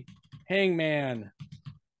play Hangman.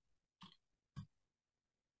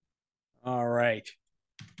 All right.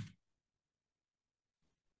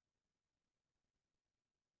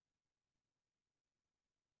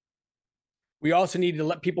 We also need to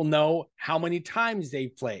let people know how many times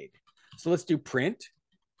they've played. So let's do print.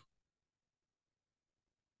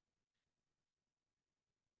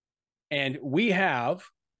 And we have,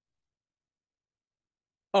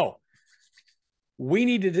 we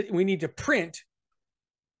need to print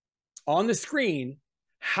on the screen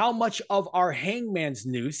how much of our hangman's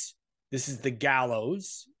noose, this is the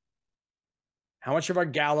gallows, how much of our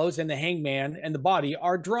gallows and the hangman and the body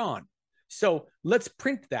are drawn. So let's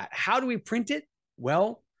print that. How do we print it?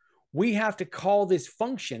 Well, we have to call this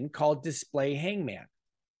function called display hangman.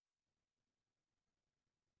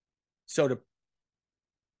 So to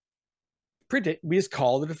print it, we just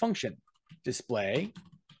call it a function, display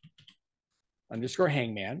underscore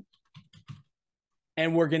hangman.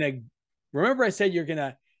 And we're going to, remember I said you're going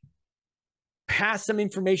to pass some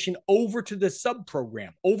information over to the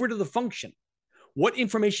subprogram, over to the function. What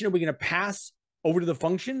information are we going to pass over to the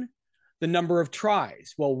function? The number of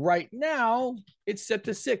tries. Well, right now it's set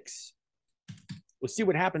to 6. We'll see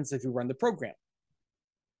what happens if we run the program.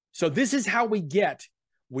 So this is how we get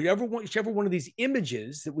whichever one of these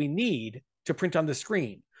images that we need to print on the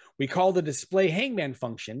screen. We call the display hangman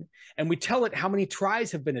function, and we tell it how many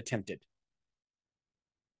tries have been attempted.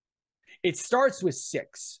 It starts with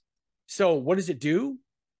 6. So what does it do?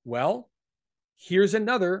 Well, here's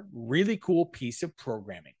another really cool piece of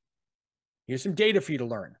programming. Here's some data for you to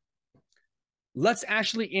learn. Let's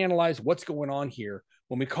actually analyze what's going on here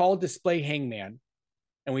when we call display hangman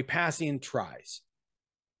and we pass in tries.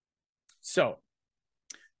 So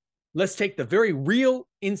let's take the very real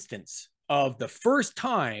instance of the first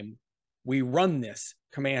time we run this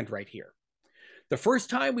command right here. The first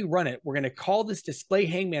time we run it, we're going to call this display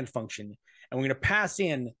hangman function, and we're going to pass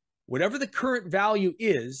in whatever the current value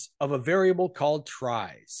is of a variable called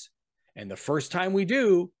tries. And the first time we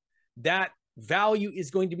do, that value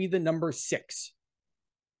is going to be the number 6.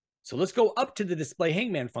 So let's go up to the display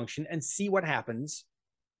hangman function and see what happens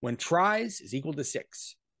when tries is equal to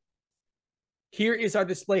 6. Here is our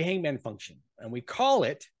display hangman function, and we call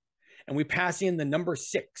it, and we pass in the number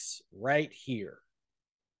 6 right here.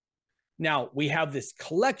 Now, we have this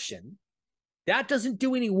collection. That doesn't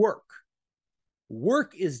do any work.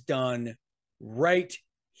 Work is done right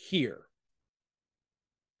here.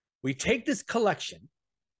 We take this collection,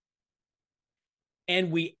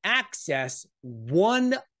 and we access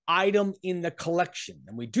one item in the collection.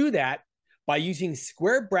 And we do that by using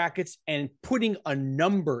square brackets and putting a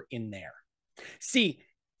number in there. See,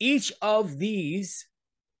 each of these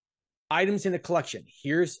items in the collection,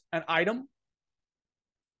 here's an item,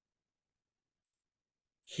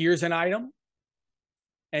 here's an item,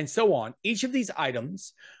 and so on. Each of these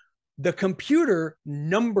items, the computer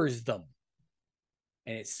numbers them,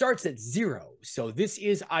 and it starts at 0. So this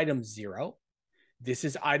is item 0, this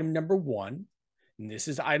is item number 1, and this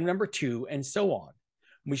is item number 2, and so on,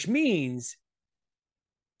 which means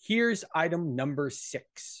here's item number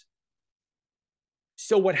 6.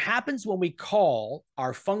 So what happens when we call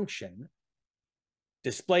our function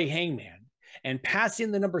display hangman and pass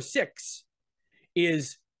in the number 6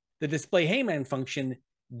 is the display hangman function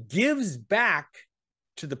gives back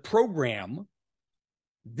to the program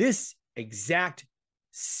this exact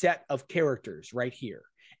set of characters right here.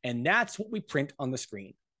 And that's what we print on the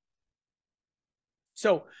screen.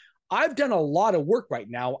 So I've done a lot of work right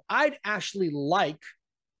now. I'd actually like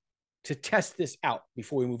to test this out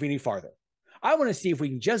before we move any farther. I want to see if we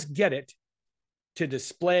can just get it to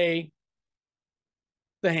display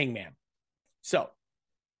the hangman. So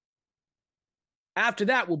after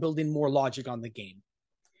that, we'll build in more logic on the game.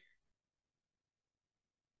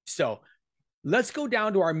 So let's go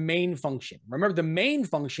down to our main function. Remember, the main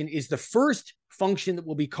function is the first function that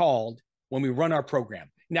will be called when we run our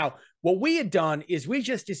program. Now, what we had done is we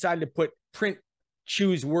just decided to put print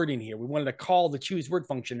choose word in here. We wanted to call the choose word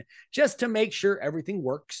function just to make sure everything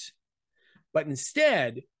works. But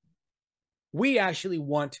instead, we actually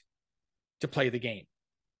want to play the game.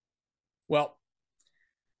 Well,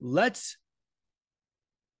 let's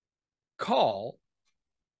call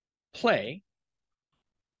play.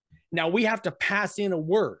 Now we have to pass in a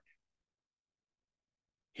word.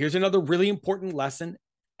 Here's another really important lesson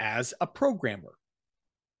as a programmer.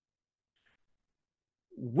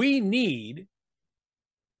 We need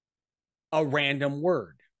a random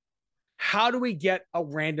word. How do we get a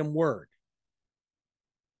random word?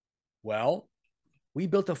 Well, we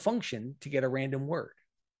built a function to get a random word.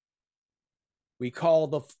 We call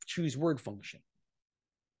the choose word function.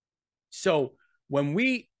 So when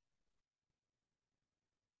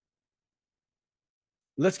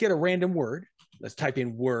let's get a random word. Let's type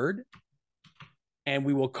in word, and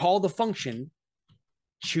we will call the function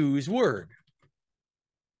choose word.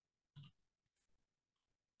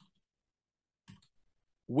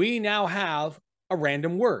 We now have a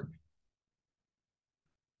random word.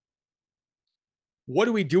 What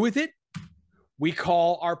do we do with it? We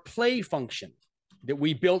call our play function that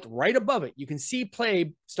we built right above it. You can see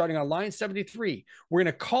play starting on line 73. We're going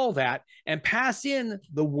to call that and pass in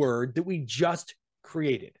the word that we just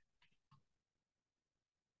created.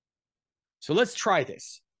 So let's try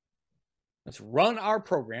this. Let's run our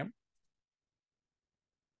program.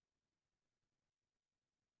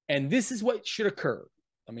 And this is what should occur.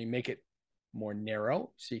 Let me make it more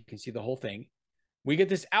narrow so you can see the whole thing. We get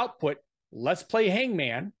this output, let's play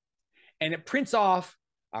hangman, and it prints off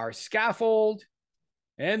our scaffold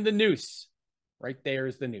and the noose. Right there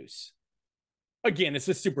is the noose. Again, it's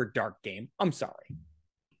a super dark game. I'm sorry.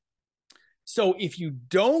 So if you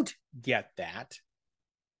don't get that,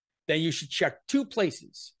 then you should check 2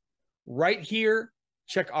 places. Right here,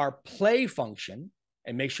 check our play function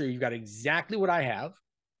and make sure you've got exactly what I have.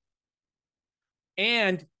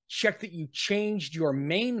 And check that you changed your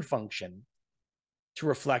main function to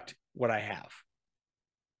reflect what I have.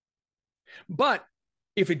 But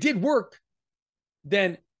if it did work,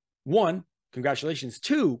 then one, congratulations.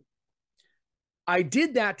 Two, I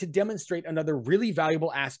did that to demonstrate another really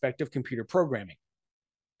valuable aspect of computer programming.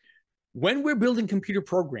 When we're building computer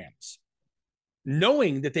programs,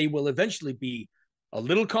 knowing that they will eventually be a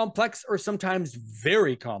little complex or sometimes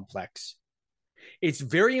very complex, it's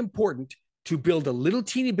very important to build a little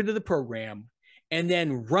teeny bit of the program and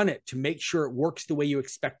then run it to make sure it works the way you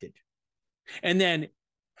expected. And then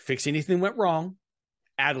fix anything that went wrong,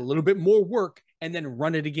 add a little bit more work, and then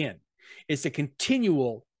run it again. It's a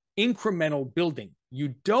continual incremental building.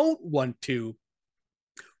 You don't want to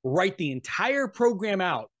write the entire program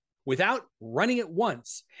out without running it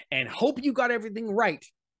once and hope you got everything right,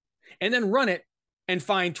 and then run it and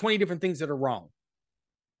find 20 different things that are wrong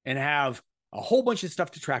and have a whole bunch of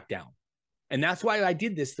stuff to track down. And that's why I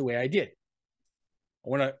did this the way I did. I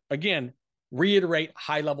want to, again, reiterate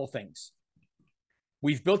high-level things.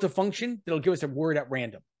 We've built a function that'll give us a word at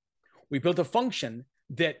random. We built a function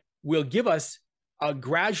that will give us a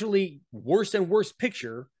gradually worse and worse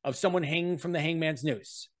picture of someone hanging from the hangman's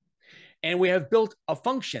noose. And we have built a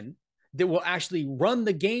function that will actually run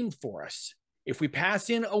the game for us. If we pass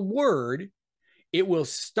in a word, it will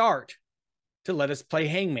start to let us play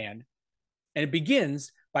hangman. And it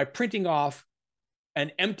begins by printing off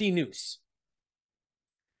an empty noose.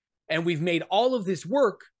 And we've made all of this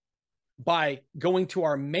work by going to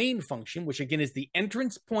our main function, which again is the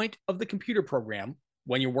entrance point of the computer program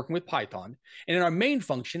when you're working with Python. And in our main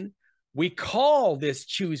function, we call this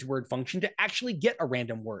choose word function to actually get a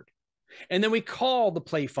random word. And then we call the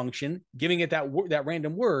play function, giving it that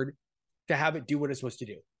random word to have it do what it's supposed to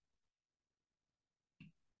do.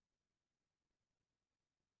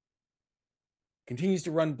 Continues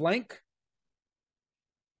to run blank.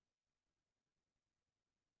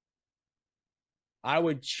 I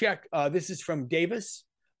would check, this is from Davis.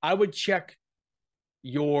 I would check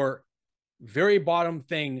your very bottom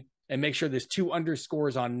thing and make sure there's 2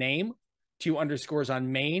 underscores on name, 2 underscores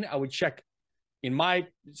on main. I would check in my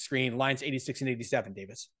screen lines 86 and 87,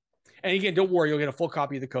 Davis. And again, don't worry, you'll get a full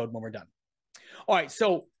copy of the code when we're done. All right,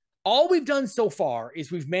 so all we've done so far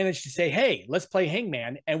is we've managed to say, hey, let's play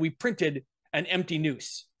hangman, and we printed an empty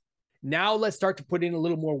noose. Now let's start to put in a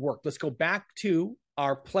little more work. Let's go back to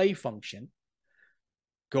our play function.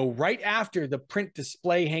 Go right after the print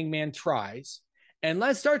display hangman tries, and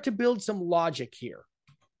let's start to build some logic here.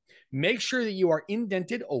 Make sure that you are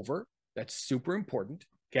indented over. That's super important,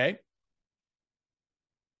 okay?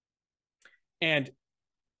 And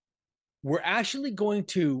we're actually going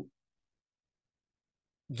to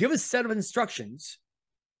give a set of instructions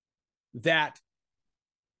that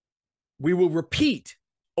we will repeat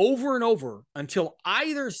over and over until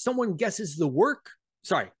either someone guesses the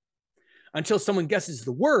until someone guesses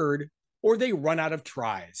the word or they run out of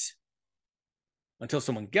tries. Until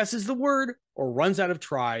someone guesses the word or runs out of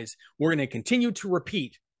tries, we're going to continue to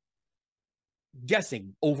repeat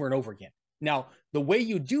guessing over and over again. Now, the way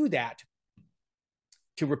you do that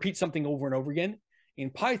to repeat something over and over again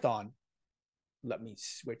in Python, let me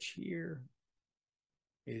switch here,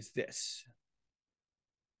 is this.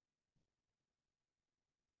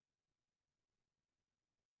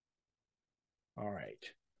 All right.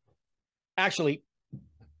 Actually,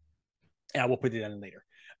 yeah, we'll put it in later.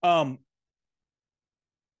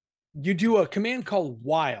 You do a command called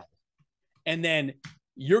while, and then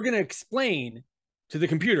you're going to explain to the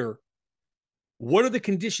computer what are the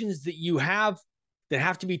conditions that you have that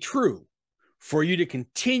have to be true for you to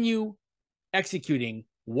continue executing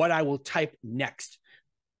what I will type next.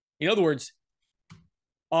 In other words,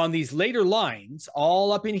 on these later lines,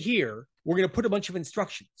 all up in here, we're going to put a bunch of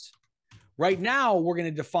instructions. Right now, we're going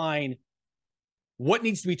to define what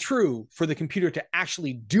needs to be true for the computer to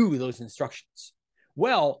actually do those instructions.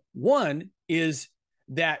 Well, one is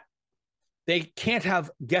that they can't have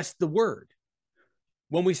guessed the word.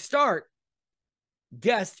 When we start,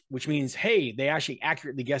 guessed, which means, hey, they actually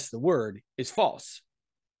accurately guessed the word, is false.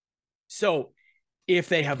 So if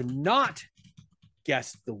they have not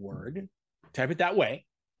guessed the word, type it that way.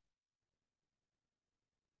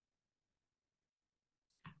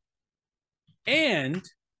 And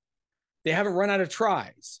they haven't run out of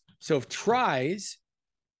tries. So if tries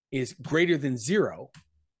is greater than 0,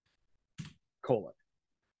 colon.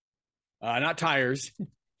 Not tires,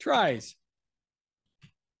 tries.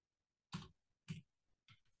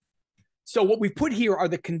 So what we've put here are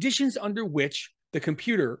the conditions under which the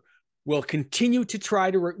computer will continue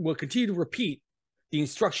to repeat the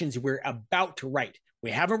instructions we're about to write.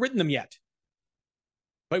 We haven't written them yet,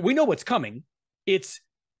 but we know what's coming. It's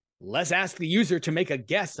let's ask the user to make a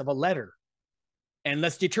guess of a letter, and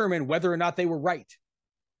let's determine whether or not they were right.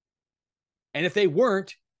 And if they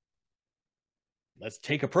weren't, let's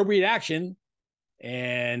take appropriate action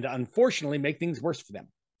and unfortunately make things worse for them.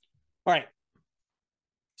 All right.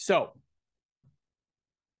 So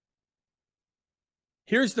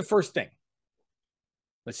here's the first thing.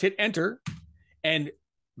 Let's hit enter. And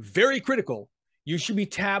very critical, you should be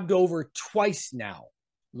tabbed over twice now.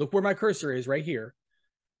 Look where my cursor is right here.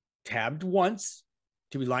 Tabbed once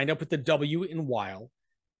to be lined up with the W in while.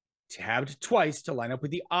 Tabbed twice to line up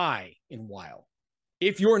with the I in while.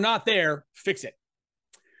 If you're not there, fix it.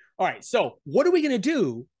 All right, so what are we going to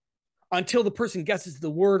do until the person guesses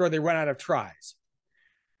the word or they run out of tries?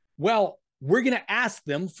 Well, we're going to ask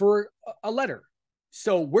them for a letter.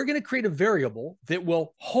 So we're going to create a variable that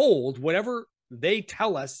will hold whatever they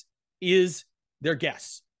tell us is their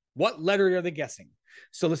guess. What letter are they guessing?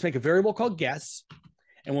 So let's make a variable called guess,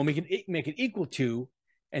 and we'll make it equal to,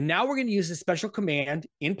 and now we're going to use a special command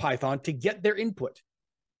in Python to get their input.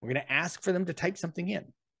 We're going to ask for them to type something in.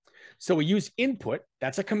 So we use input,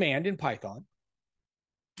 that's a command in Python,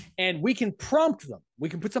 and we can prompt them. We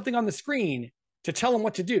can put something on the screen to tell them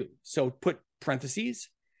what to do. So put parentheses,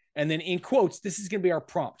 and then in quotes, this is going to be our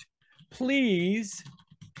prompt. Please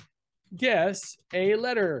guess a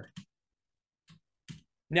letter.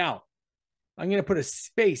 Now, I'm going to put a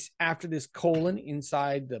space after this colon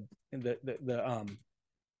inside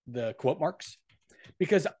the quote marks,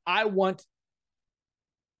 because I want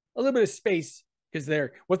a little bit of space, because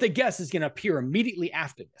what they guess is going to appear immediately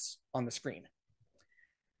after this on the screen.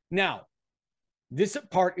 Now, this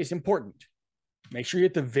part is important. Make sure you're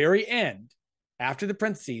at the very end, after the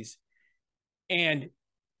parentheses, and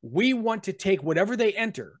we want to take whatever they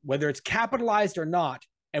enter, whether it's capitalized or not,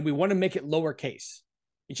 and we want to make it lowercase.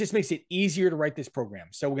 It just makes it easier to write this program.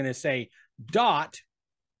 So we're going to say dot,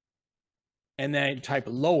 and then type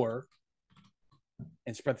lower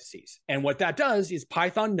in parentheses. And what that does is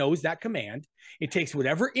Python knows that command. It takes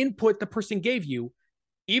whatever input the person gave you,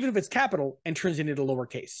 even if it's capital, and turns it into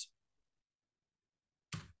lowercase.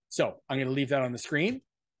 So I'm going to leave that on the screen.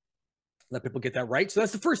 Let people get that right. So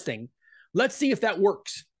that's the first thing. Let's see if that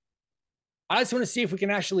works. I just want to see if we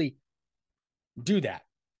can actually do that.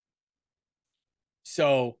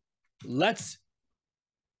 So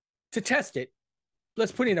to test it,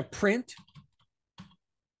 let's put in a print,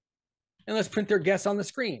 and let's print their guess on the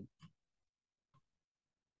screen.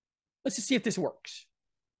 Let's just see if this works.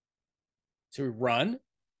 So we run.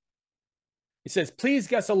 It says, please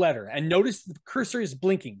guess a letter. And notice the cursor is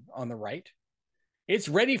blinking on the right. It's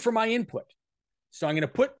ready for my input. So I'm going to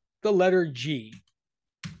put the letter G.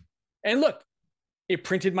 And look, it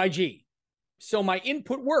printed my G. So my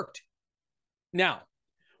input worked. Now,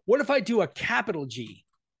 what if I do a capital G?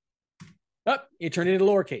 Oh, it turned into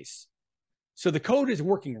lowercase. So the code is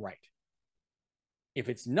working right. If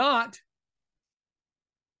it's not,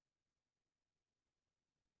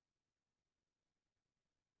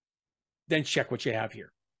 then check what you have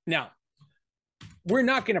here. Now, we're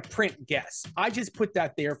not going to print guess. I just put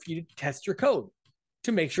that there for you to test your code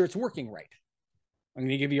to make sure it's working right. I'm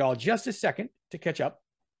going to give you all just a second to catch up.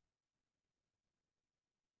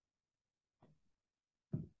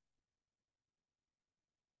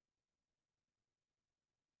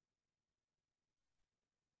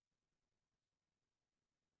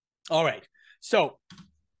 All right, so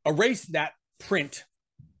erase that print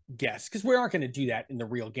guess, because we aren't going to do that in the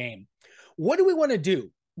real game. What do we want to do?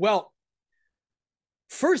 Well,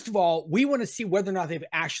 first of all, we want to see whether or not they've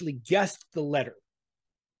actually guessed the letter.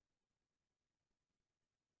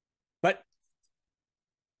 But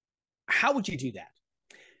how would you do that?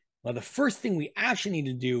 Well, the first thing we actually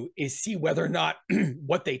need to do is see whether or not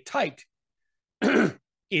what they typed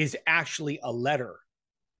is actually a letter.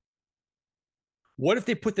 What if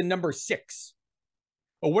they put the number 6?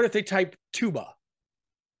 Or what if they typed tuba?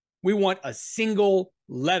 We want a single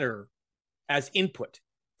letter as input.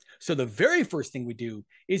 So the very first thing we do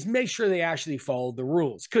is make sure they actually follow the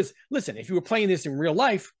rules. Because listen, if you were playing this in real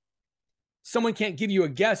life, someone can't give you a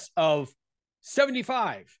guess of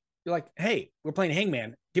 75. You're like, hey, we're playing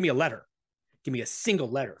Hangman. Give me a letter. Give me a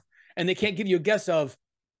single letter. And they can't give you a guess of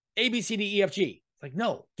A, B, C, D, E, F, G. It's like,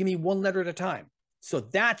 no, give me one letter at a time. So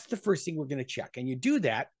that's the first thing we're going to check. And you do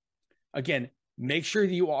that, again, make sure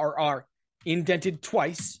you are indented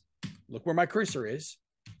twice. Look where my cursor is.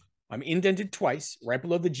 I'm indented twice, right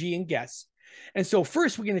below the G in guess. And so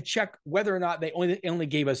first we're going to check whether or not they only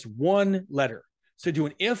gave us one letter. So do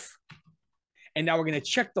an if, and now we're going to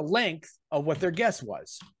check the length of what their guess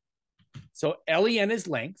was. So len is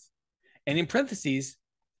length, and in parentheses,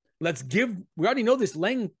 We already know this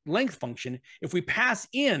length function. If we pass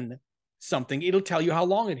in something, it'll tell you how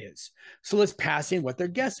long it is. So let's pass in what their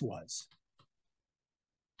guess was.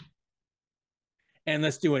 And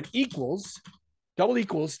let's do an equals, double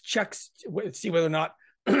equals, checks, see whether or not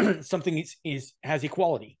something has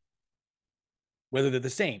equality, whether they're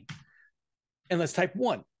the same. And let's type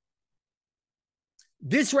 1.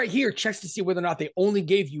 This right here checks to see whether or not they only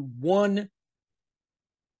gave you one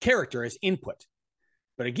character as input.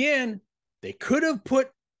 But again, they could have put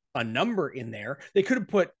a number in there. They could have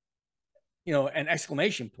put, an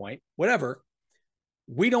exclamation point, whatever.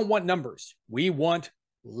 We don't want numbers. We want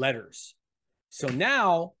letters. So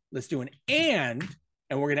now let's do an and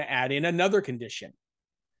we're going to add in another condition.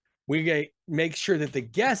 We're going to make sure that the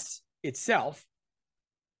guess itself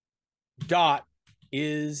dot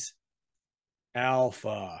is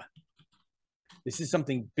alpha. This is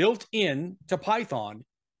something built in to Python.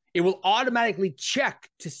 It will automatically check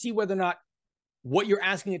to see whether or not what you're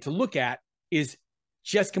asking it to look at is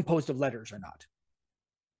just composed of letters or not.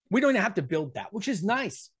 We don't have to build that, which is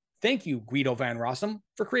nice. Thank you, Guido Van Rossum,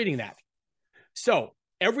 for creating that. So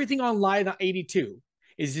everything on line 82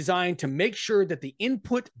 is designed to make sure that the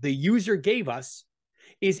input the user gave us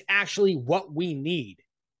is actually what we need.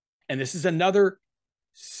 And this is another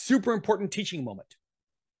super important teaching moment.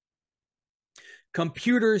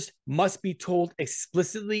 Computers must be told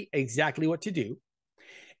explicitly exactly what to do,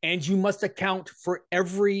 and you must account for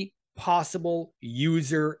every possible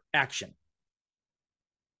user action.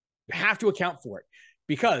 You have to account for it,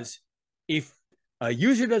 because if a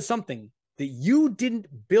user does something that you didn't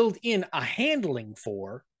build in a handling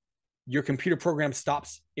for, your computer program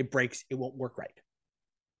stops, it breaks, it won't work right.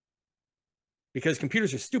 Because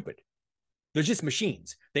computers are stupid. They're just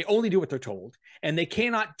machines. They only do what they're told, and they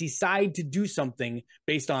cannot decide to do something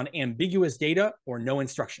based on ambiguous data or no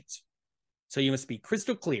instructions. So you must be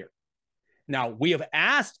crystal clear. Now, we have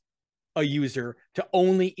asked a user to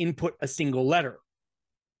only input a single letter,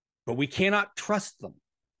 but we cannot trust them.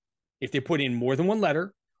 If they put in more than one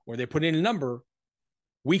letter or they put in a number,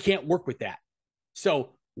 we can't work with that.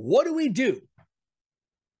 So what do?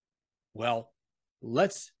 Well,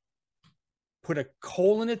 let's put a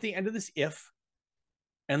colon at the end of this if,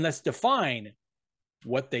 and let's define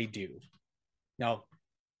what they do. Now,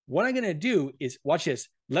 what I'm going to do is, watch this.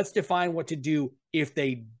 Let's define what to do if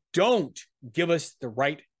they don't give us the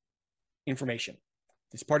right information.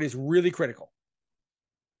 This part is really critical.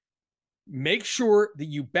 Make sure that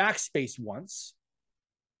you backspace once,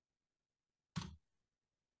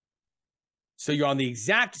 so you're on the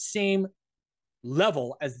exact same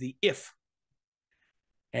level as the if.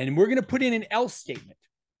 And we're going to put in an else statement.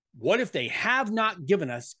 What if they have not given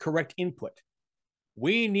us correct input?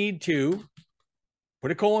 We need to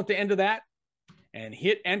put a colon at the end of that and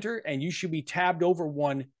hit enter, and you should be tabbed over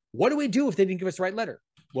one. What do we do if they didn't give us the right letter?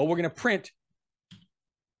 Well, we're going to print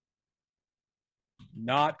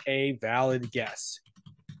not a valid guess.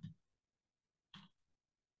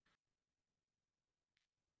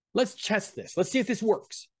 Let's test this. Let's see if this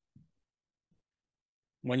works.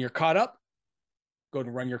 When you're caught up, go to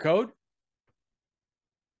run your code.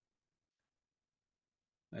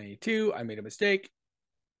 92, I made a mistake.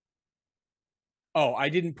 Oh, I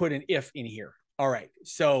didn't put an if in here. All right,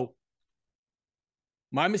 so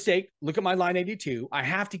my mistake, look at my line 82. I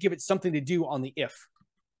have to give it something to do on the if.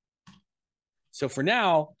 So for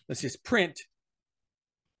now, let's just print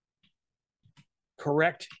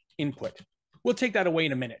correct input. We'll take that away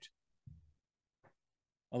in a minute.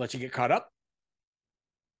 I'll let you get caught up.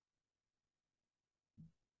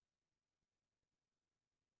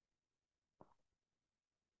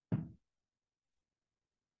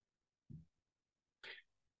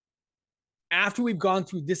 After we've gone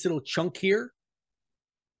through this little chunk here,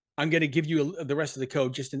 I'm going to give you the rest of the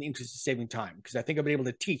code just in the interest of saving time, because I think I've been able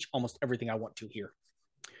to teach almost everything I want to here.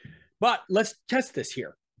 But let's test this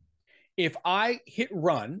here. If I hit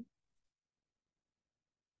run,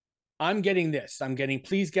 I'm getting this. I'm getting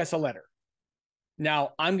please guess a letter.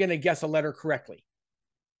 Now, I'm going to guess a letter correctly.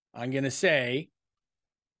 I'm going to say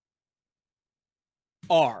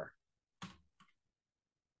R.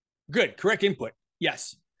 Good, correct input.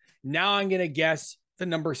 Yes. Now I'm going to guess the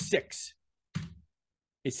number 6.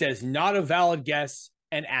 It says not a valid guess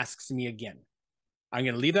and asks me again. I'm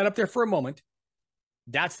going to leave that up there for a moment.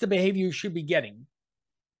 That's the behavior you should be getting.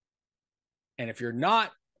 And if you're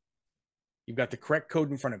not, you've got the correct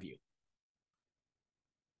code in front of you.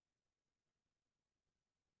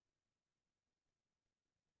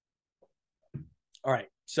 All right,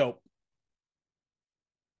 so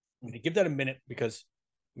I'm going to give that a minute because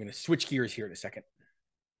I'm going to switch gears here in a second.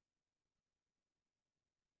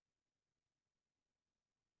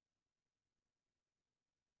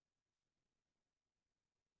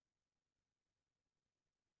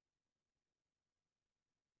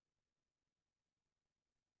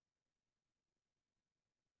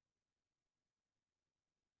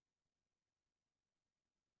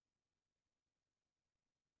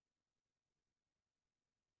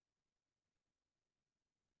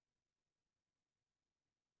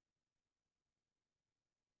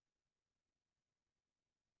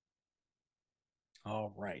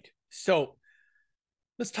 All right. So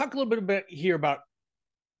let's talk a little bit here about,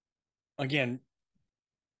 again,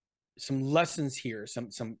 some lessons here, some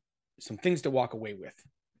things to walk away with.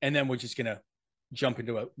 And then we're just going to jump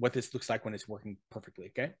into what this looks like when it's working perfectly.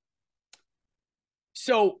 Okay.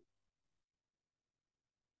 So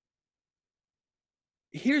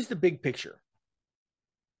here's the big picture.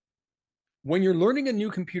 When you're learning a new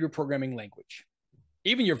computer programming language,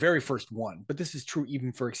 even your very first one, but this is true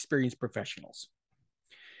even for experienced professionals,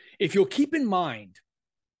 if you'll keep in mind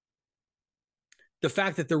the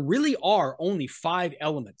fact that there really are only 5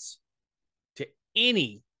 elements to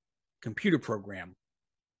any computer program,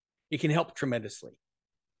 it can help tremendously.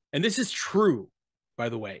 And this is true, by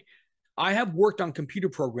the way. I have worked on computer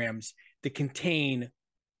programs that contain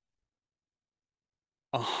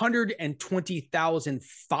 120,000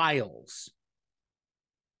 files,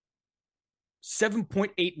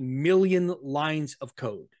 7.8 million lines of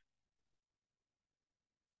code.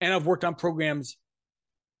 And I've worked on programs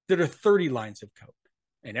that are 30 lines of code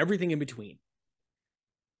and everything in between.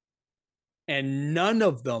 And none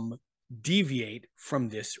of them deviate from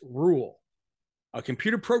this rule. A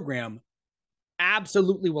computer program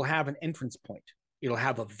absolutely will have an entrance point. It'll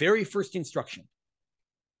have a very first instruction.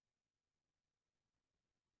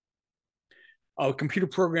 A computer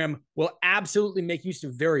program will absolutely make use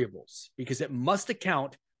of variables because it must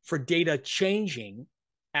account for data changing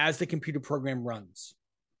as the computer program runs.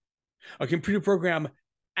 A computer program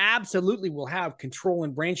absolutely will have control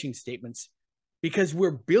and branching statements because we're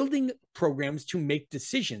building programs to make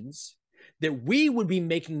decisions that we would be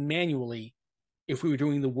making manually if we were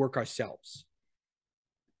doing the work ourselves.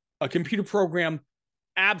 A computer program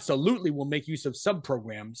absolutely will make use of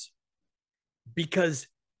subprograms because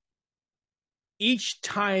each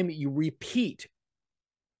time you repeat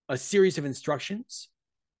a series of instructions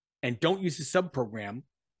and don't use a subprogram,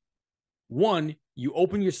 one, you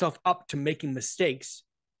open yourself up to making mistakes.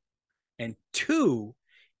 And two,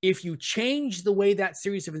 if you change the way that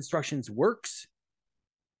series of instructions works,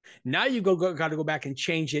 now you got to go back and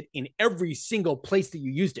change it in every single place that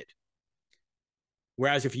you used it.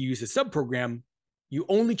 Whereas if you use a subprogram, you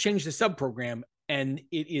only change the subprogram and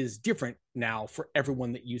it is different now for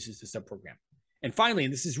everyone that uses the subprogram. And finally,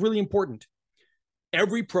 and this is really important,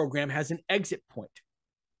 every program has an exit point.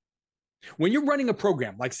 When you're running a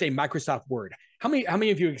program, like say Microsoft Word, how many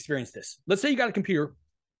of you have experienced this? Let's say you got a computer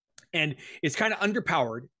and it's kind of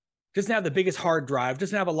underpowered, doesn't have the biggest hard drive,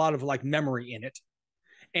 doesn't have a lot of like memory in it.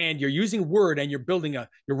 And you're using Word and you're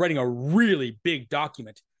writing a really big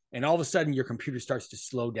document. And all of a sudden your computer starts to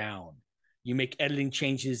slow down. You make editing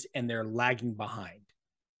changes and they're lagging behind.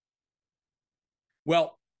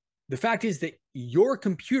 Well, the fact is that your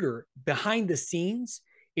computer behind the scenes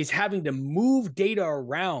is having to move data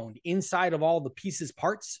around inside of all the pieces,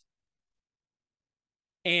 parts,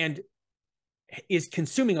 and is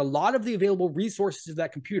consuming a lot of the available resources of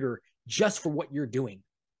that computer just for what you're doing.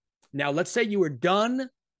 Now, let's say you were done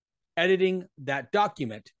editing that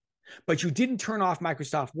document, but you didn't turn off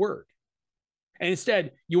Microsoft Word. And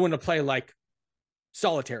instead, you want to play like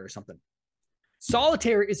Solitaire or something.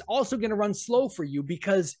 Solitaire is also going to run slow for you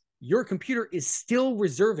because your computer is still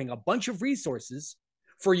reserving a bunch of resources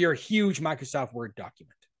for your huge Microsoft Word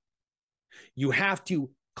document. You have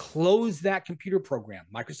to close that computer program,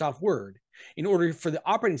 Microsoft Word, in order for the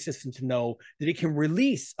operating system to know that it can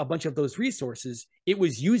release a bunch of those resources it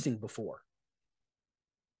was using before.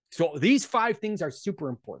 So these 5 things are super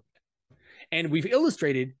important. And we've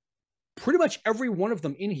illustrated pretty much every one of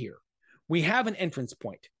them in here. We have an entrance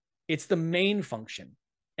point. It's the main function.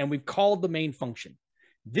 And we've called the main function.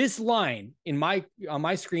 This line on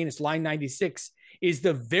my screen, it's line 96, is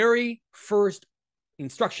the very first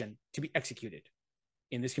instruction to be executed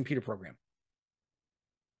in this computer program.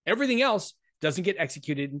 Everything else doesn't get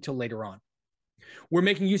executed until later on. We're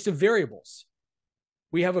making use of variables.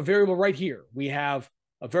 We have a variable right here. We have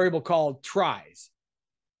a variable called tries,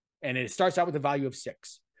 and it starts out with a value of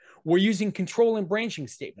 6. We're using control and branching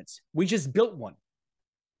statements. We just built one.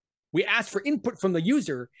 We ask for input from the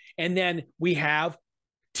user, and then we have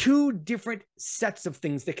 2 different sets of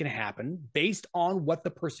things that can happen based on what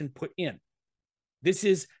the person put in. This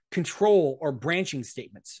is control or branching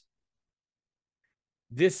statements.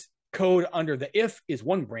 This code under the if is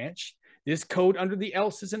one branch. This code under the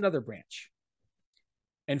else is another branch.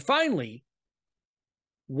 And finally,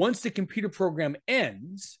 once the computer program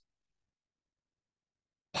ends,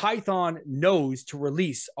 Python knows to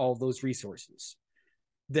release all those resources.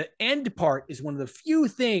 The end part is one of the few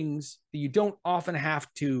things that you don't often have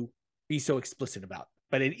to be so explicit about,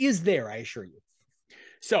 but it is there, I assure you.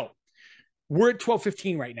 So we're at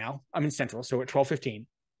 12:15 right now. I'm in Central, so we're at 12:15.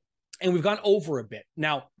 and we've gone over a bit.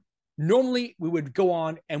 Now, normally we would go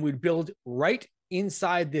on and we'd build right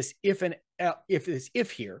inside this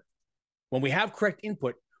if here. When we have correct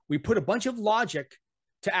input, we put a bunch of logic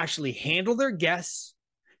to actually handle their guess,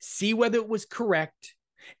 see whether it was correct,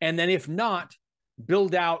 and then if not,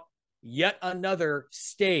 build out yet another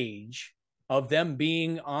stage of them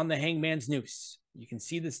being on the hangman's noose. You can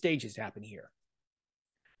see the stages happen here.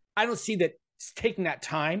 I don't see that taking that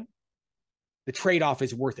time, the trade-off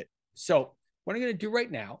is worth it. So what I'm going to do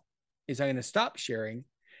right now is I'm going to stop sharing,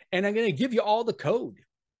 and I'm going to give you all the code.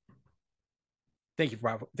 Thank you,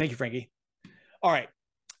 Frankie. All right.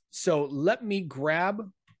 So let me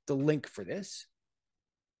grab the link for this.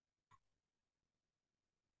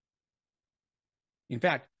 In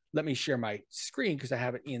fact, let me share my screen because I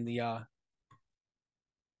have it in the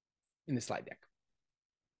slide deck.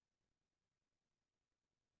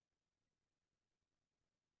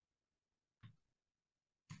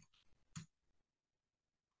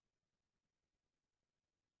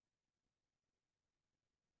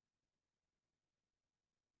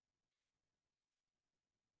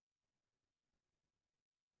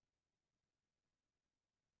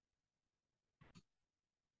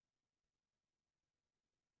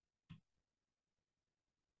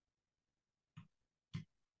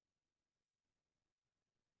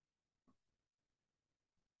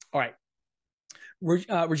 All right.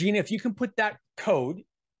 Regina, if you can put that code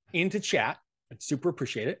into chat, I'd super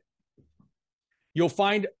appreciate it. You'll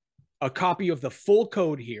find a copy of the full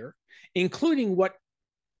code here, including what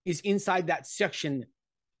is inside that section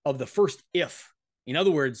of the first if. In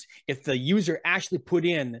other words, if the user actually put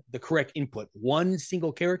in the correct input, one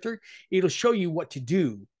single character, it'll show you what to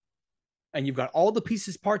do. And you've got all the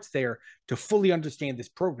pieces, parts there to fully understand this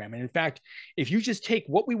program. And in fact, if you just take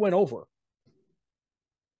what we went over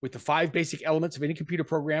with the 5 basic elements of any computer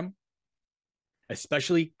program,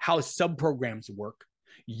 especially how subprograms work,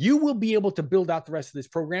 you will be able to build out the rest of this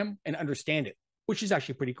program and understand it, which is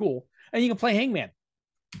actually pretty cool. And you can play Hangman.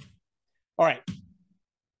 All right.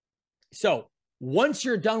 So once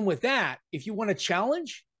you're done with that, if you want to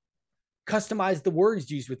challenge, customize the words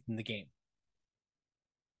used within the game.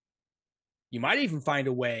 You might even find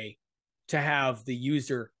a way to have the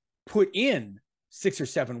user put in 6 or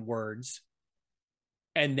 7 words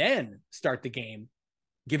and then start the game,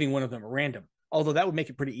 giving one of them a random. Although that would make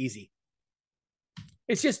it pretty easy.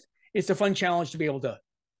 It's a fun challenge to be able to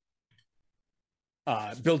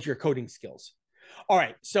build your coding skills. All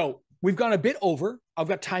right, so we've gone a bit over. I've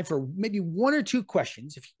got time for maybe 1 or 2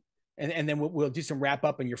 questions, and then we'll do some wrap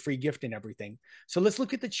up and your free gift and everything. So let's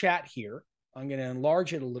look at the chat here. I'm going to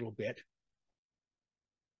enlarge it a little bit.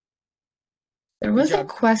 There was a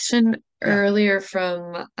question earlier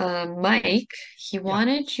from Mike. He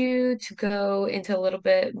wanted you to go into a little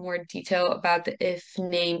bit more detail about the if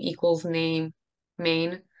name equals name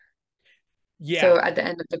main. Yeah. So at the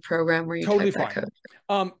end of the program where you totally type that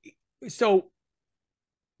fine. Code. So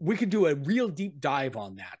we could do a real deep dive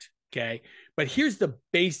on that. Okay. But here's the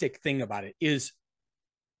basic thing about it is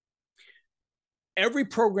every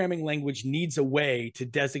programming language needs a way to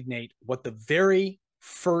designate what the very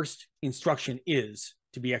first instruction is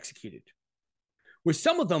to be executed. With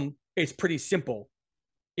some of them, it's pretty simple.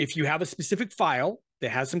 If you have a specific file that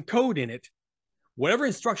has some code in it, whatever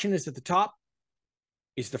instruction is at the top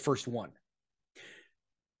is the first one.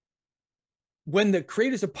 When the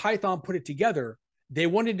creators of Python put it together, they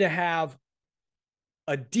wanted to have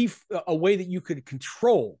a way that you could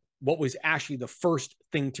control what was actually the first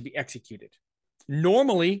thing to be executed.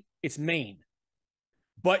 Normally, it's main.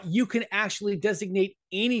 But you can actually designate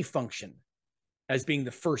any function as being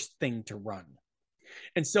the first thing to run.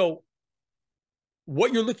 And so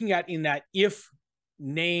what you're looking at in that if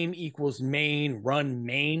name equals main, run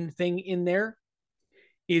main thing in there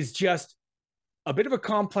is just a bit of a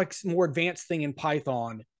complex, more advanced thing in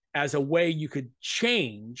Python as a way you could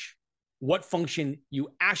change what function you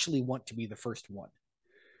actually want to be the first one.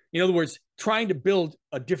 In other words, trying to build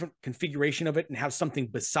a different configuration of it and have something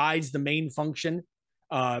besides the main function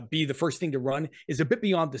be the first thing to run is a bit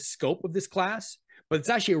beyond the scope of this class, but it's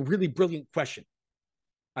actually a really brilliant question.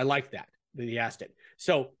 I like that he asked it.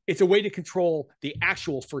 So it's a way to control the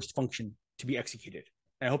actual first function to be executed.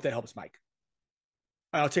 And I hope that helps, Mike.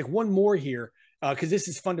 I'll take one more here because this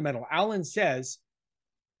is fundamental. Alan says,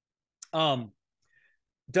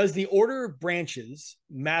 does the order of branches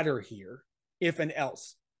matter here, if and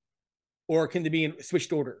else? Or can they be in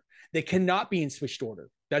switched order? They cannot be in switched order.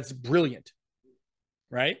 That's brilliant.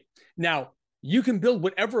 Right? Now, you can build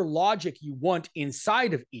whatever logic you want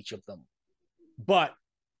inside of each of them, but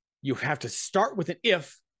you have to start with an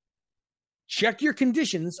if, check your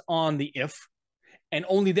conditions on the if, and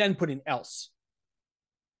only then put in else.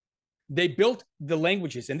 They built the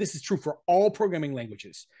languages, and this is true for all programming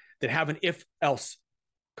languages that have an if-else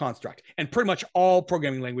construct. And pretty much all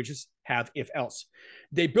programming languages have if-else.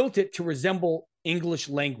 They built it to resemble English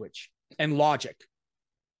language and logic.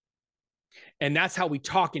 And that's how we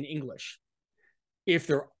talk in English. If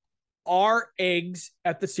there are eggs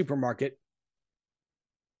at the supermarket,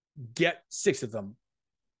 get 6 of them.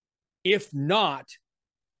 If not,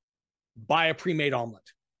 buy a pre-made omelet.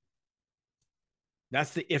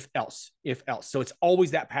 That's the if else. So it's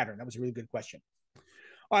always that pattern. That was a really good question.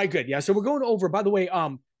 All right, good. Yeah. So we're going over, by the way,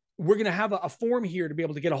 we're going to have a form here to be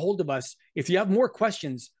able to get a hold of us. If you have more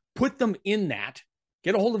questions, put them in that.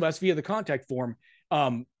 Get a hold of us via the contact form.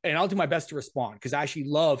 And I'll do my best to respond because I actually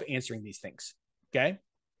love answering these things. Okay.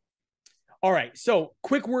 All right. So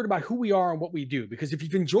quick word about who we are and what we do, because if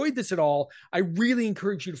you've enjoyed this at all, I really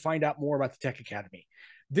encourage you to find out more about the Tech Academy.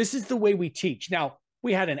 This is the way we teach. Now,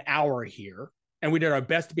 we had an hour here and we did our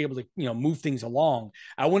best to be able to, move things along.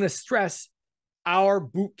 I want to stress our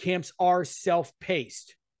boot camps are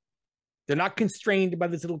self-paced. They're not constrained by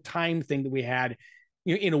this little time thing that we had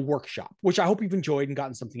in a workshop, which I hope you've enjoyed and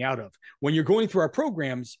gotten something out of. When you're going through our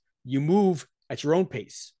programs, you move at your own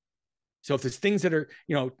pace. So if there's things that are,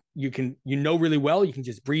 you know really well, you can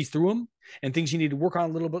just breeze through them, and things you need to work on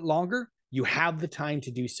a little bit longer, you have the time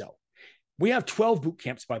to do so. We have 12 boot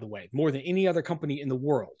camps, by the way, more than any other company in the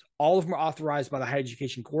world. All of them are authorized by the Higher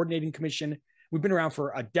Education Coordinating Commission. We've been around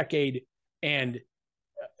for a decade, and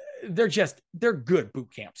they're good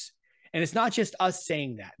boot camps. And it's not just us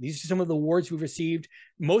saying that. These are some of the awards we've received.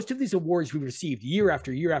 Most of these awards we've received year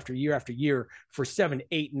after year after year after year for 7,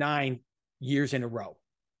 8, 9 years in a row.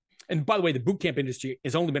 And by the way, the boot camp industry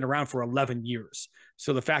has only been around for 11 years.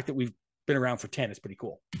 So the fact that we've been around for 10 is pretty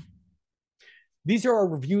cool. These are our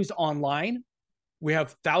reviews online. We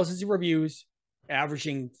have thousands of reviews,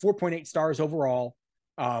 averaging 4.8 stars overall.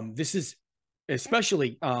 This is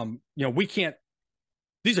especially, we can't,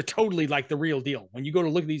 these are totally like the real deal. When you go to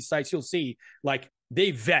look at these sites, you'll see like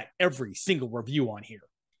they vet every single review on here.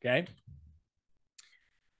 Okay.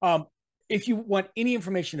 If you want any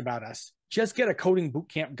information about us, just get a coding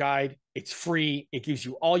bootcamp guide. It's free. It gives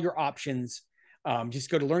you all your options. Just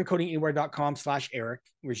go to learncodinganywhere.com/Erik.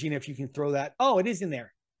 Regina, if you can throw that. Oh, it is in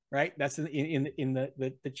there, right? That's in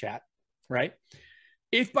the chat, right?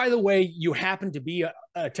 If, by the way, you happen to be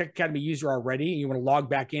a Tech Academy user already and you want to log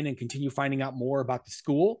back in and continue finding out more about the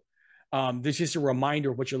school, this is just a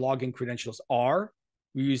reminder of what your login credentials are.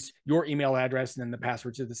 We use your email address and then the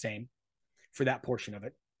passwords are the same for that portion of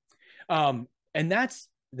it. And that's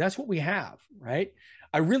what we have, right?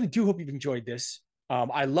 I really do hope you've enjoyed this.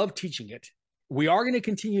 I love teaching it. We are going to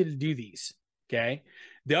continue to do these, okay?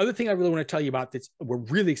 The other thing I really want to tell you about that we're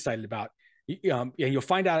really excited about, and you'll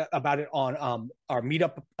find out about it on our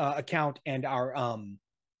Meetup account and our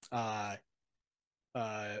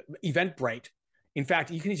Eventbrite. In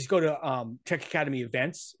fact, you can just go to Tech Academy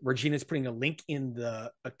events. Regina's putting a link in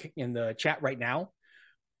the chat right now.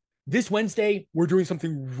 This Wednesday, we're doing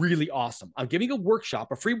something really awesome. I'm giving a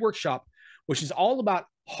free workshop, which is all about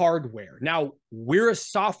hardware. Now, we're a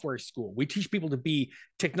software school. We teach people to be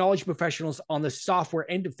technology professionals on the software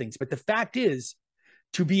end of things. But the fact is,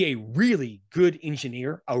 to be a really good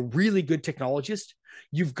engineer, a really good technologist,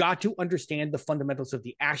 you've got to understand the fundamentals of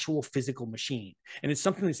the actual physical machine. And it's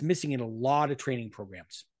something that's missing in a lot of training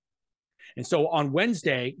programs. And so on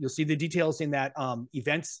Wednesday, you'll see the details in that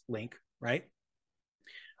events link, right?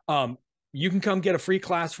 You can come get a free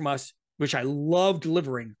class from us, which I love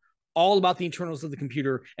delivering, all about the internals of the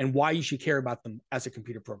computer and why you should care about them as a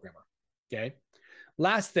computer programmer. Okay.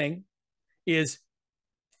 Last thing is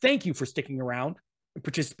thank you for sticking around and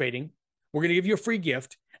participating. We're going to give you a free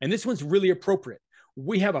gift, and this one's really appropriate.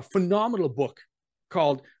 We have a phenomenal book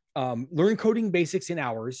called Learn Coding Basics in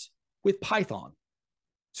Hours with Python.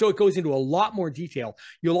 So it goes into a lot more detail.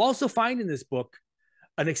 You'll also find in this book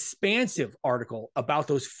an expansive article about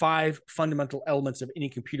those 5 fundamental elements of any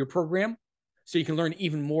computer program, so you can learn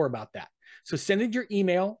even more about that. So send in your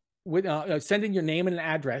email with send in your name and an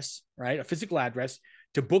address, right, a physical address,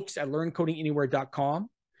 to books@learncodinganywhere.com,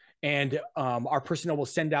 and our personnel will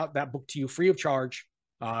send out that book to you free of charge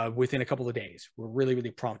within a couple of days. We're really,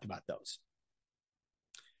 really prompt about those.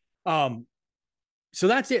 So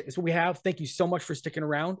that's it. That's what we have. Thank you so much for sticking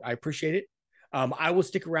around. I appreciate it. I will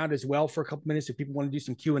stick around as well for a couple minutes if people want to do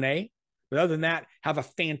some Q&A. But other than that, have a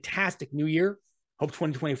fantastic new year. Hope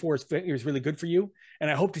 2024 is really good for you. And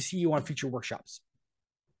I hope to see you on future workshops.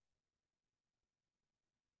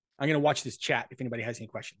 I'm going to watch this chat if anybody has any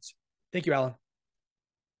questions. Thank you, Alan.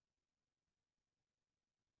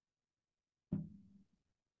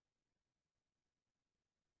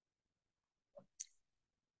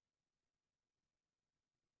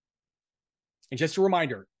 And just a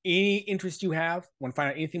reminder, any interest you have, want to find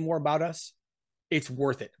out anything more about us, it's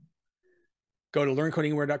worth it. Go to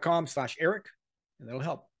learncodinganywhere.com/Erik, and that'll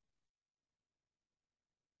help.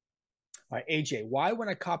 All right, AJ, why when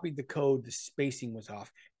I copied the code, the spacing was off?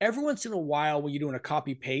 Every once in a while, when you're doing a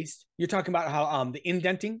copy paste, you're talking about how the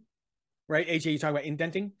indenting, right? AJ, you're talking about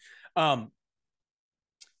indenting.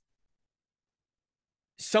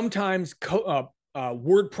 Sometimes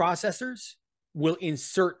word processors will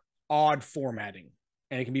insert odd formatting,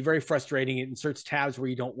 and it can be very frustrating. It inserts tabs where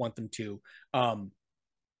you don't want them to.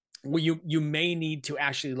 Well, you may need to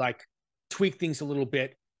actually like tweak things a little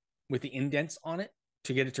bit with the indents on it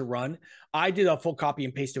to get it to run. I did a full copy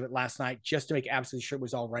and paste of it last night just to make absolutely sure it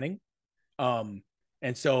was all running. And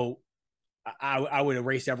so I would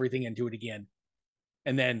erase everything and do it again.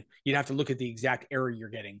 And then you'd have to look at the exact error you're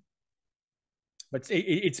getting. But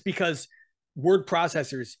it's because word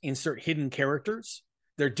processors insert hidden characters.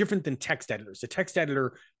 They're different than text editors. The text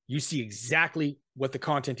editor, you see exactly what the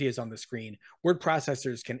content is on the screen. Word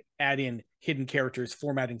processors can add in hidden characters,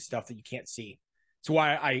 formatting stuff that you can't see. That's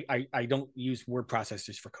why I don't use word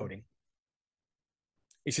processors for coding.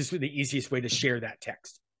 It's just the easiest way to share that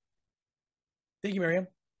text. Thank you, Miriam.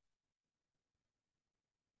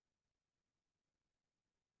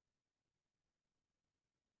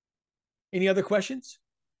 Any other questions?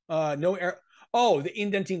 No error. Oh, the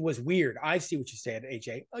indenting was weird. I see what you said,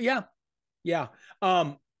 AJ. Oh, yeah. Yeah.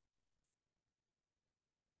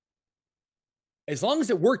 As long as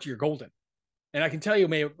it worked, you're golden. And I can tell you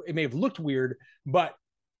it may have looked weird, but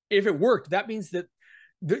if it worked, that means that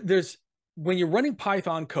there's when you're running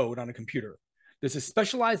Python code on a computer, there's a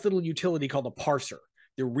specialized little utility called a parser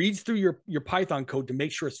that reads through your Python code to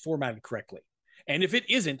make sure it's formatted correctly. And if it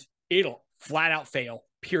isn't, it'll flat out fail,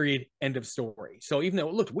 period, end of story. So even though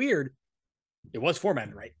it looked weird, it was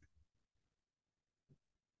formatted right.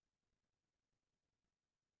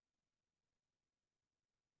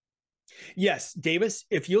 Yes, Davis,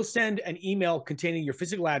 if you'll send an email containing your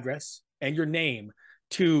physical address and your name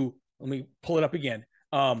to, let me pull it up again,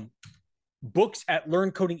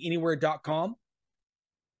 books@learncodinganywhere.com,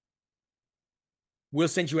 we'll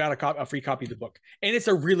send you out a free copy of the book. And it's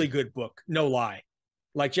a really good book, no lie.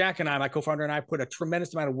 Like Jack and I, my co-founder and I, put a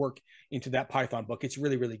tremendous amount of work into that Python book. It's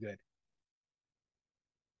really, really good.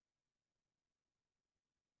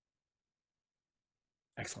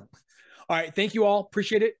 Excellent. All right. Thank you all.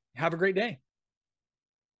 Appreciate it. Have a great day.